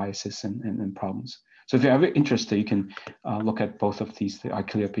biases and problems. So if you're ever interested, you can look at both of these, the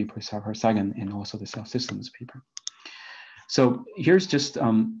iClear paper, Sagan, and also the Cell Systems paper. So here's just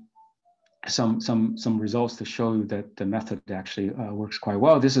some results to show you that the method actually works quite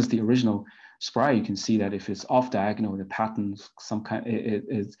well. This is the original sprite. You can see that if it's off diagonal, the pattern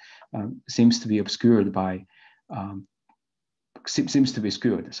seems to be obscured by seems to be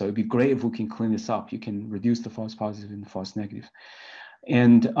skewed. So it'd be great if we can clean this up. You can reduce the false positive and false negative.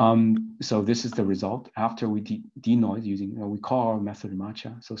 And so this is the result after we denoise using, we call our method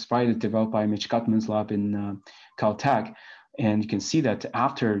matcha. So sprite is developed by Mitch Gutman's lab in Caltech. And you can see that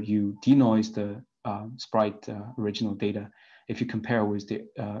after you denoise the sprite original data, if you compare with the,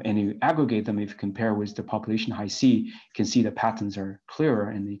 and you aggregate them, if you compare with the population high C, you can see the patterns are clearer,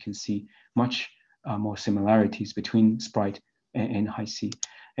 and you can see much more similarities between sprite and high C.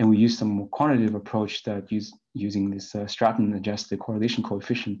 And we use some more quantitative approach that using this Stratton adjusted correlation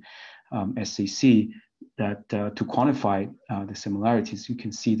coefficient, SCC, that to quantify the similarities. You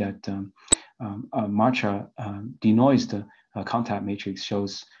can see that matcha denoised contact matrix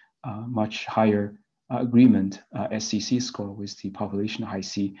shows much higher agreement SCC score with the population high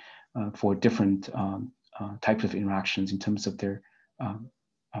C for different types of interactions in terms of their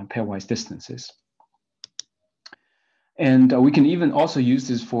pairwise distances. And we can even also use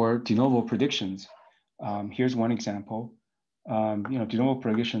this for de novo predictions. Here's one example. De novo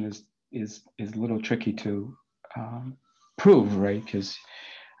prediction is a little tricky to prove, right? Because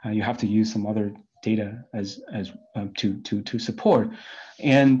you have to use some other data to support.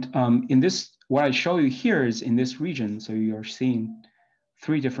 And in this, what I show you here is in this region. So you are seeing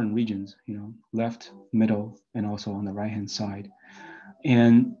 3 different regions, left, middle, and also on the right-hand side.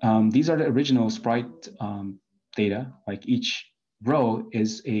 And these are the original sprite data. Like each row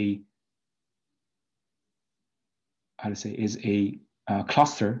is a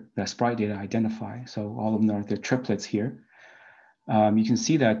cluster that sprite data identify. So all of them are the triplets here. You can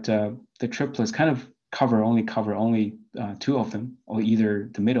see that the triplets kind of cover only 2 of them, or either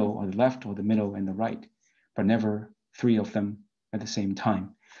the middle or the left, or the middle and the right, but never 3 of them at the same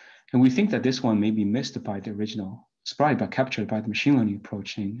time. And we think that this one may be missed by the original sprite, but captured by the machine learning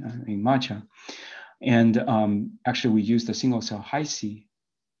approach in matcha. And actually, we used the single cell high C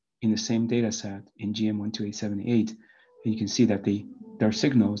in the same data set in GM12878. And you can see that there are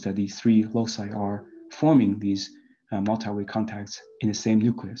signals that these 3 loci are forming these multi-way contacts in the same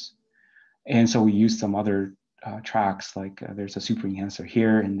nucleus. And so we used some other tracks, like there's a super enhancer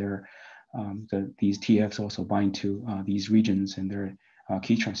here, and these TFs also bind to these regions, and their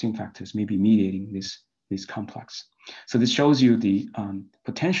key transient factors may be mediating this complex. So this shows you the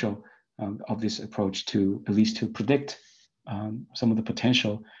potential of this approach to at least to predict some of the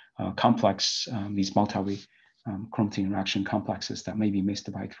potential complex, these multi-way chromatin interaction complexes that may be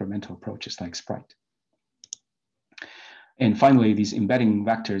missed by experimental approaches like sprite. And finally, these embedding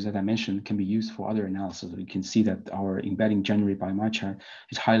vectors that I mentioned can be used for other analysis. You can see that our embedding generated by matcha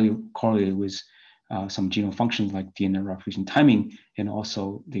is highly correlated with some genome functions like DNA replication timing, and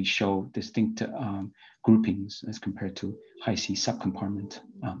also they show distinct groupings as compared to high C subcompartment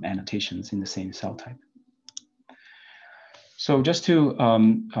annotations in the same cell type. So just to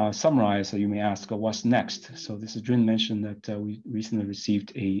summarize, you may ask, what's next? So this is Jian mentioned that we recently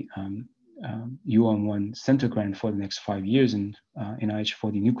received a U-on-1 center grant for the next 5 years in NIH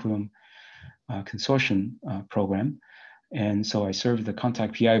for the Nucleum Consortium program. And so I serve the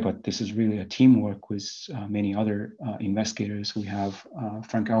contact PI, but this is really a teamwork with many other investigators. We have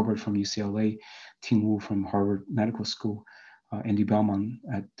Frank Albert from UCLA, Tim Wu from Harvard Medical School, Andy Bellman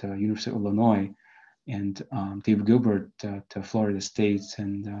at University of Illinois, and David Gilbert at Florida State,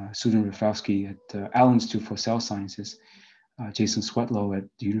 and Susan Rafalski at Allen Institute for Cell Sciences, Jason Swetlow at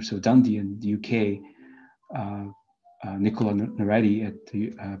the University of Dundee in the UK, Nicola Neretti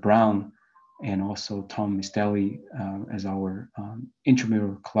at Brown and also Tom Mistelli as our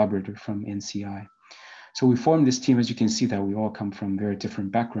intramural collaborator from NCI. So we formed this team. As you can see, that we all come from very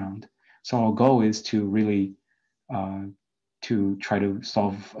different background. So our goal is to really to try to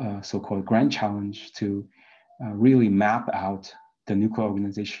solve a so-called grand challenge to really map out the nuclear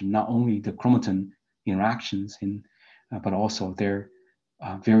organization, not only the chromatin interactions, but also their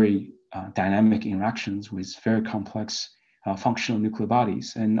very dynamic interactions with very complex functional nuclear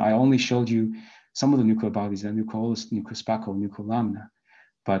bodies. And I only showed you some of the nuclear bodies, the nucleus, nucleus speckle, nuclear lamina.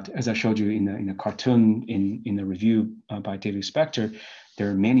 But as I showed you in a cartoon in the review by David Spector, there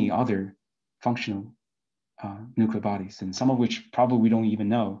are many other functional nuclear bodies, and some of which probably we don't even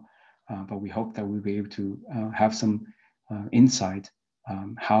know, but we hope that we'll be able to have some insight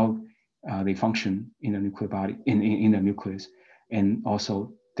how they function in a nuclear body, in the nucleus, and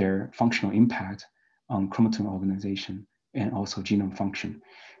also their functional impact on chromatin organization and also genome function.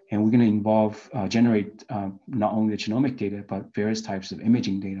 And we're going to involve, generate not only the genomic data, but various types of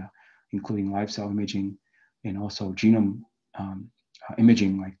imaging data, including live cell imaging and also genome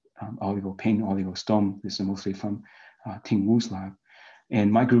imaging, like oligopain, oligostome. This is mostly from Ting Wu's lab.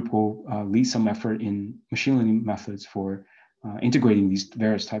 And my group will lead some effort in machine learning methods for integrating these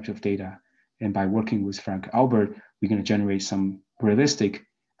various types of data. And by working with Frank Albert, we're going to generate some realistic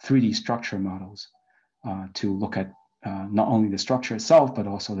 3D structure models to look at not only the structure itself, but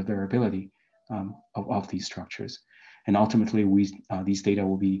also the variability of these structures. And ultimately, these data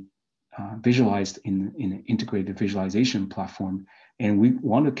will be visualized in an integrated visualization platform. And we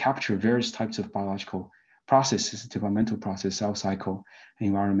want to capture various types of biological processes, developmental process, cell cycle,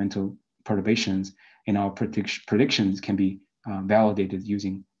 environmental perturbations, and our predictions can be validated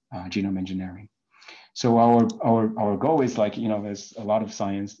using genome engineering. So our goal is, like, there's a lot of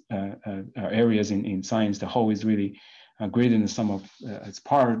science areas in science. The whole is really greater than the sum of its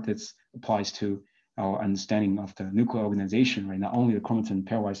part. That applies to our understanding of the nuclear organization, right? Not only the chromatin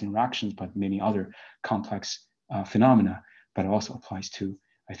pairwise interactions, but many other complex phenomena. But it also applies to,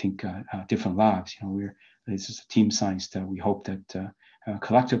 I think, different labs. This is a team science that we hope that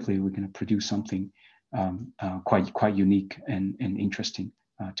collectively we're going to produce something quite unique and interesting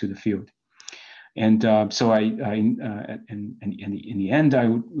to the field. And so in the end, I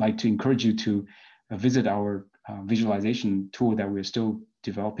would like to encourage you to visit our visualization tool that we're still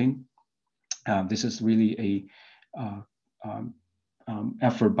developing. This is really a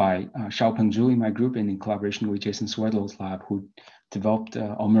effort by Xiaopeng Zhu in my group, and in collaboration with Jason Swedlow's lab, who developed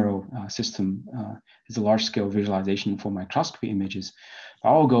Omero system. It's a large-scale visualization for microscopy images.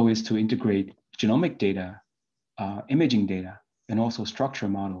 Our goal is to integrate genomic data, imaging data, and also structure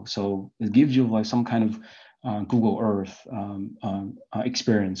model. So it gives you like some kind of Google Earth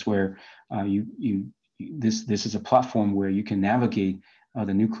experience where this is a platform where you can navigate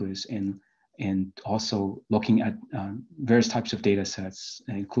the nucleus and also looking at various types of data sets,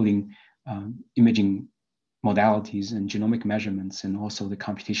 including imaging modalities and genomic measurements, and also the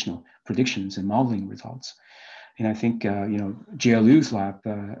computational predictions and modeling results. And I think Jia Liu's lab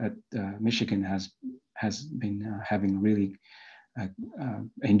at Michigan has been having really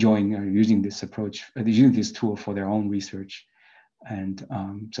enjoying using this approach, using this tool for their own research. And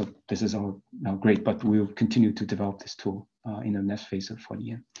so this is all great, but we'll continue to develop this tool in the next phase of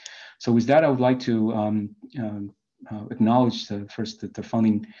 4DM. So with that, I would like to acknowledge the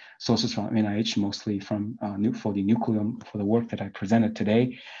funding sources from NIH, mostly from for the Nucleum, for the work that I presented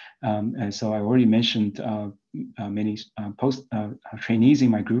today. And so I already mentioned many trainees in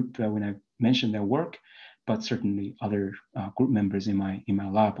my group when I mentioned their work, but certainly other group members in my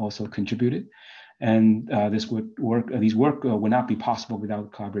lab also contributed. And these work would not be possible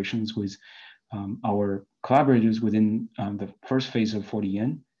without collaborations with our collaborators within the first phase of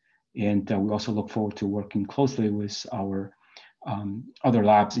 4DN. And we also look forward to working closely with our other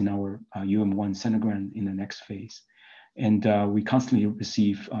labs in our UM1 Centigram in the next phase. And we constantly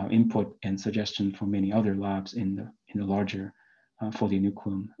receive input and suggestion from many other labs in the larger 4D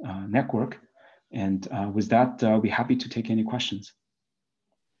Nucleum network. And with that, I'll be happy to take any questions.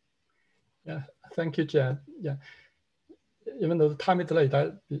 Yeah, thank you, Jian. Yeah, even though the time is late,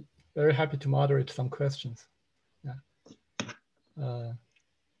 I'd be very happy to moderate some questions. Yeah.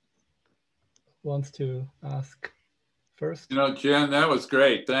 Wants to ask first? Jian, that was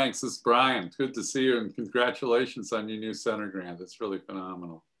great. Thanks. This is Brian. Good to see you, and congratulations on your new center grant. It's really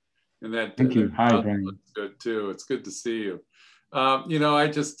phenomenal. And that thank you. Hi, Brian. Looks good too. It's good to see you.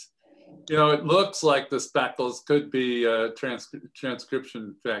 It looks like the speckles could be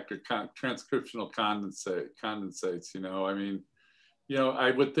transcription factor, transcriptional condensates.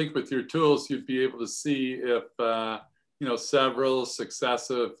 I would think with your tools, you'd be able to see if several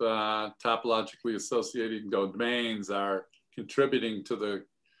successive topologically associated domains are contributing to the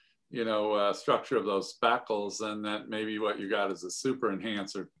structure of those speckles, and that maybe what you got is a super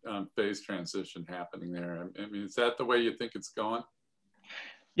enhancer phase transition happening there. I mean, is that the way you think it's going?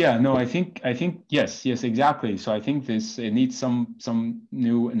 Yeah, no, I think yes, exactly. So I think it needs some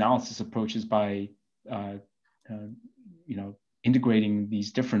new analysis approaches by integrating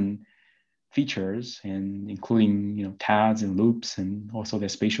these different features and including TADs and loops and also their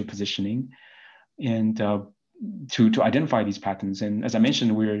spatial positioning, and to identify these patterns. And as I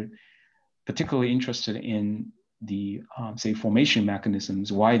mentioned, we're particularly interested in the say formation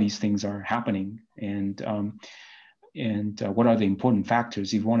mechanisms, why these things are happening, and what are the important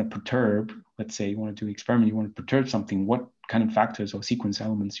factors. If you want to perturb, let's say you want to do an experiment, you want to perturb something, what kind of factors or sequence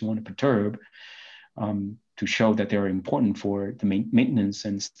elements you want to perturb to show that they're important for the maintenance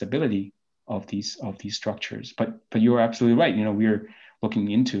and stability of these structures. But you're absolutely right. We're looking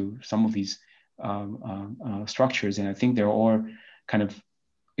into some of these structures, and I think they're all kind of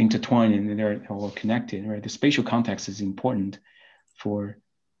intertwined and they're all connected, right? The spatial context is important for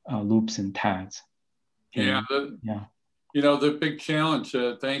loops and TADs. And, the big challenge,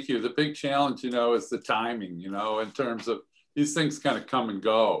 thank you. The big challenge, is the timing, in terms of these things kind of come and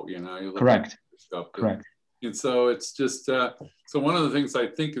go, Correct. Stuff. Correct. And so it's just, so one of the things I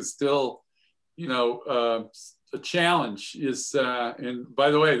think is still, a challenge is, and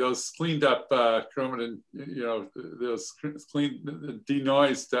by the way, those cleaned up chromatin, those clean,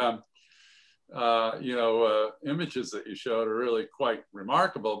 denoised, images that you showed are really quite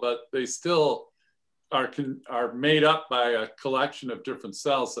remarkable, but they still are made up by a collection of different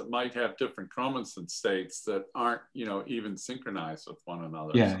cells that might have different chromosome states that aren't, even synchronized with one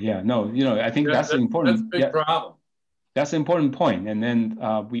another. I think that's an important. That's a big problem. That's an important point. And then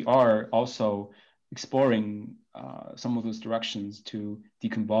we are also exploring some of those directions to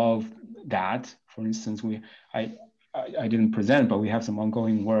deconvolve that. For instance, I didn't present, but we have some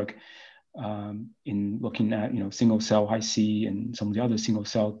ongoing work in looking at single cell Hi-C and some of the other single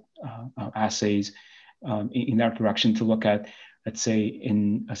cell assays in that direction to look at, let's say,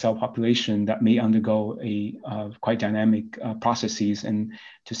 in a cell population that may undergo a quite dynamic processes, and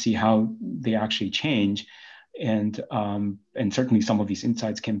to see how they actually change, and certainly some of these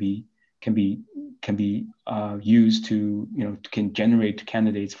insights can be used to can generate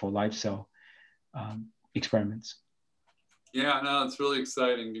candidates for live cell experiments. Yeah, no, it's really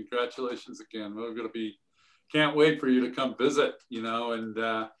exciting. Congratulations again. We're going to can't wait for you to come visit. And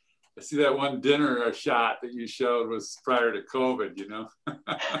I see that one dinner shot that you showed was prior to COVID,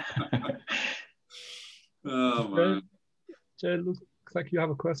 Oh, man. Jay, looks like you have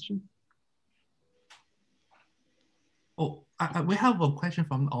a question. Oh, we have a question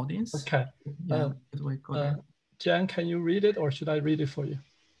from the audience. Okay. Yeah, Jian, can you read it, or should I read it for you?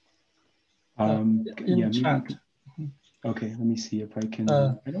 In chat. Okay, let me see if I can.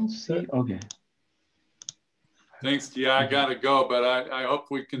 I don't see it. Okay. Thanks, Jian. I gotta go, but I hope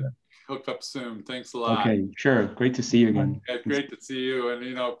we can hook up soon. Thanks a lot. Okay, sure. Great to see you again. Yeah, great to see you. And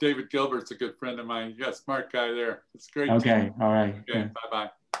David Gilbert's a good friend of mine. You got a smart guy there. It's great. Okay, all right. Okay, yeah. bye-bye.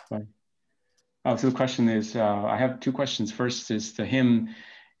 Bye. So the question is, I have two questions. First is the HIM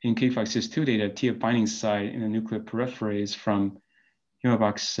in K562 data, TF binding site in the nuclear peripheries from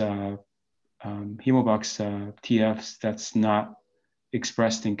hemobox TFs that's not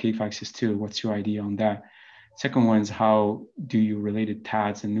expressed in K562. What's your idea on that? Second one is, how do you relate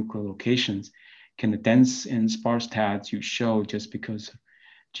TADs and nuclear locations? Can the dense and sparse TADs you show just because of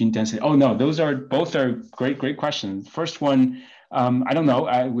gene density? Oh no, both are great questions. First one, I don't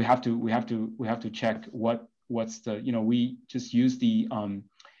know. We have to check what's the, we just use the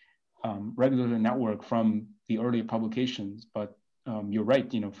regular network from the earlier publications, but you're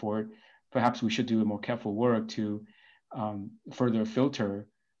right, for perhaps we should do a more careful work to further filter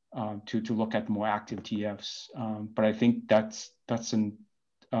to look at more active TFs. But I think that's an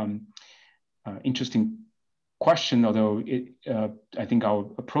interesting question, although I think our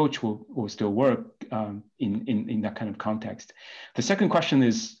approach will still work in that kind of context. The second question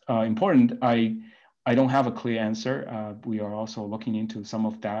is important. I don't have a clear answer. We are also looking into some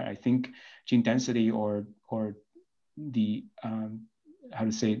of that. I think gene density or the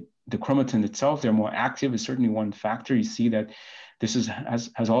the chromatin itself, they're more active, is certainly one factor. You see that this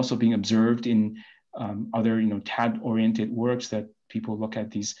has also been observed in other TAD-oriented works, that people look at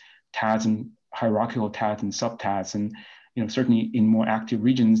these TADs and hierarchical TADs and sub-TADs, and certainly in more active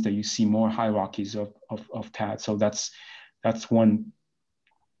regions that you see more hierarchies of TADs. So that's one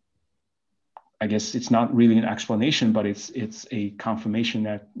I guess it's not really an explanation, but it's a confirmation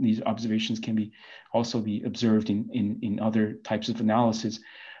that these observations can be also be observed in other types of analysis.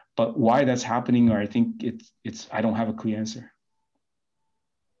 But why that's happening, or I think I don't have a clear answer.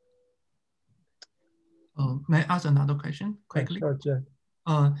 May I ask another question quickly? Sure,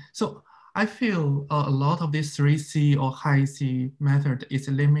 Jian. So I feel a lot of this 3C or high C method is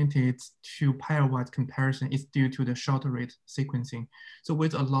limited to pairwise comparison is due to the short rate sequencing. So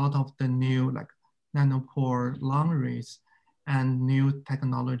with a lot of the new like nanopore long rates and new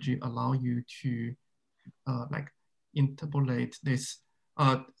technology allow you to like interpolate this,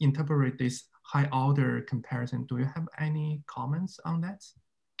 interpret this high order comparison. Do you have any comments on that?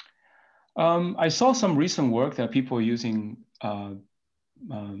 I saw some recent work that people are using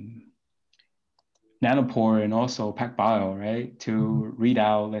nanopore and also PacBio, right, to read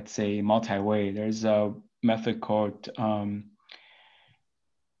out, let's say, multi-way. There's a method called, I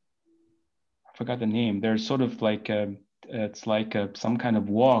forgot the name. There's sort of like it's like some kind of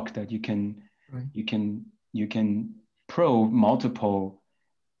walk that you can probe multiple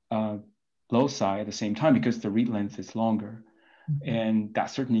loci at the same time because the read length is longer, and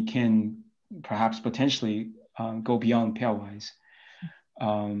that certainly can perhaps potentially go beyond pairwise.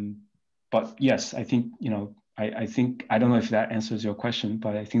 But yes, I think, I think, I don't know if that answers your question,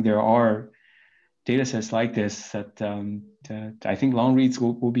 but I think there are data sets like this that, that I think long reads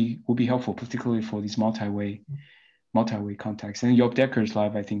will be helpful, particularly for these multi-way contacts. And Job Decker's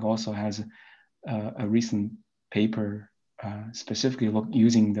lab, I think, also has a recent paper specifically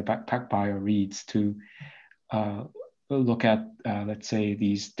using the PacBio reads to look at, let's say,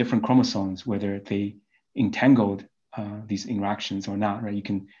 these different chromosomes, whether they entangled these interactions or not, right?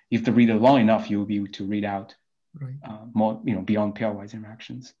 If the reader long enough, you'll be able to read out more, beyond pairwise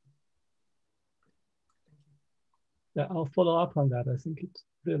interactions. Yeah, I'll follow up on that. I think it's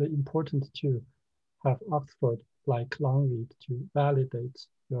really important to have Oxford-like long read to validate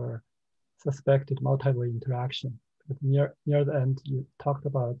your suspected multi-way interaction. But near the end, you talked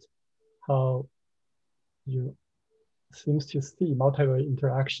about how you seems to see multi-way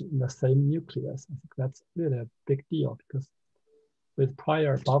interaction in the same nucleus. I think that's really a big deal because with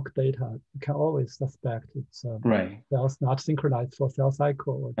prior bulk data, you can always suspect it's cells not synchronized for cell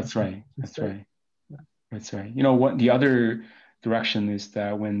cycle. That's right. That's right. Yeah. That's right. What the other direction is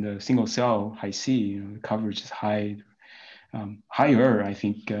that when the single cell high C, the coverage is high, higher, I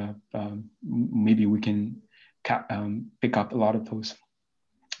think maybe we can pick up a lot of those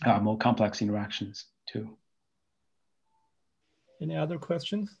more complex interactions too. Any other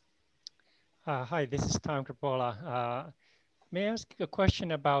questions? Hi, this is Tom Crapola. May I ask a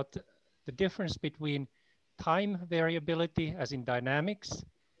question about the difference between time variability as in dynamics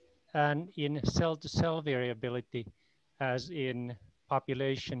and in cell-to-cell variability as in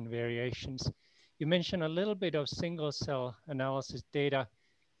population variations? You mentioned a little bit of single cell analysis data,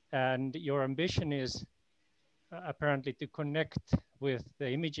 and your ambition is apparently to connect with the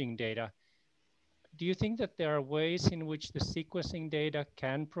imaging data. Do you think that there are ways in which the sequencing data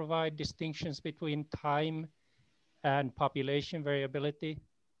can provide distinctions between time and population variability?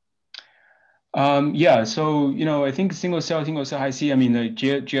 Yeah, so, I think single cell high C, I mean,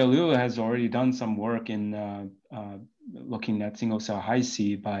 GLU has already done some work in looking at single cell high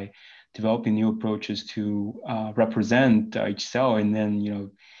C by developing new approaches to represent each cell. And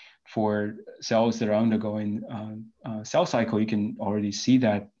then, for cells that are undergoing cell cycle, you can already see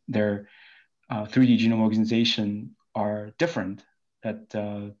that their 3D genome organization are different,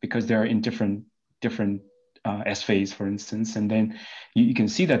 that because they're in different S phase, for instance, and then you can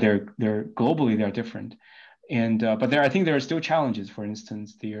see that they're globally they're different, and but I think there are still challenges. For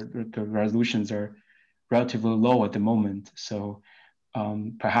instance, the resolutions are relatively low at the moment, so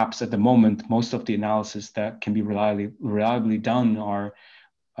perhaps at the moment most of the analysis that can be reliably done are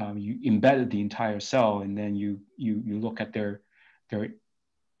you embed the entire cell, and then you look at their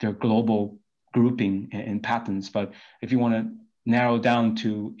global grouping and patterns. But if you want to narrow down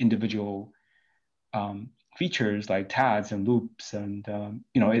to individual features like tags and loops, and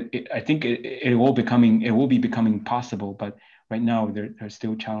I think it will be becoming possible. But right now there are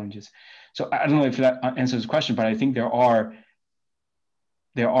still challenges. So I don't know if that answers the question, but I think there are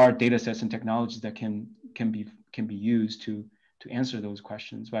data sets and technologies that can be used to answer those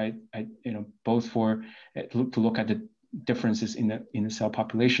questions, right? Both to look at the differences in the cell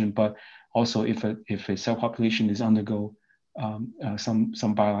population, but also if a cell population is undergo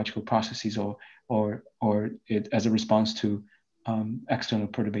some biological processes or it as a response to external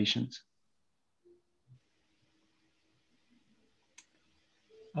perturbations.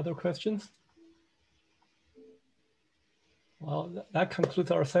 Other questions? Well, that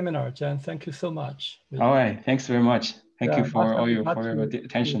concludes our seminar, Jian. Thank you so much. All right, thanks very much. Thank you for all your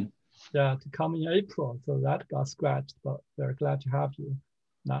attention. To come in April, so that got scratched, but we're glad to have you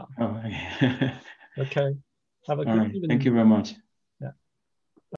now. Oh, okay. Okay, have a good evening. Thank you very much.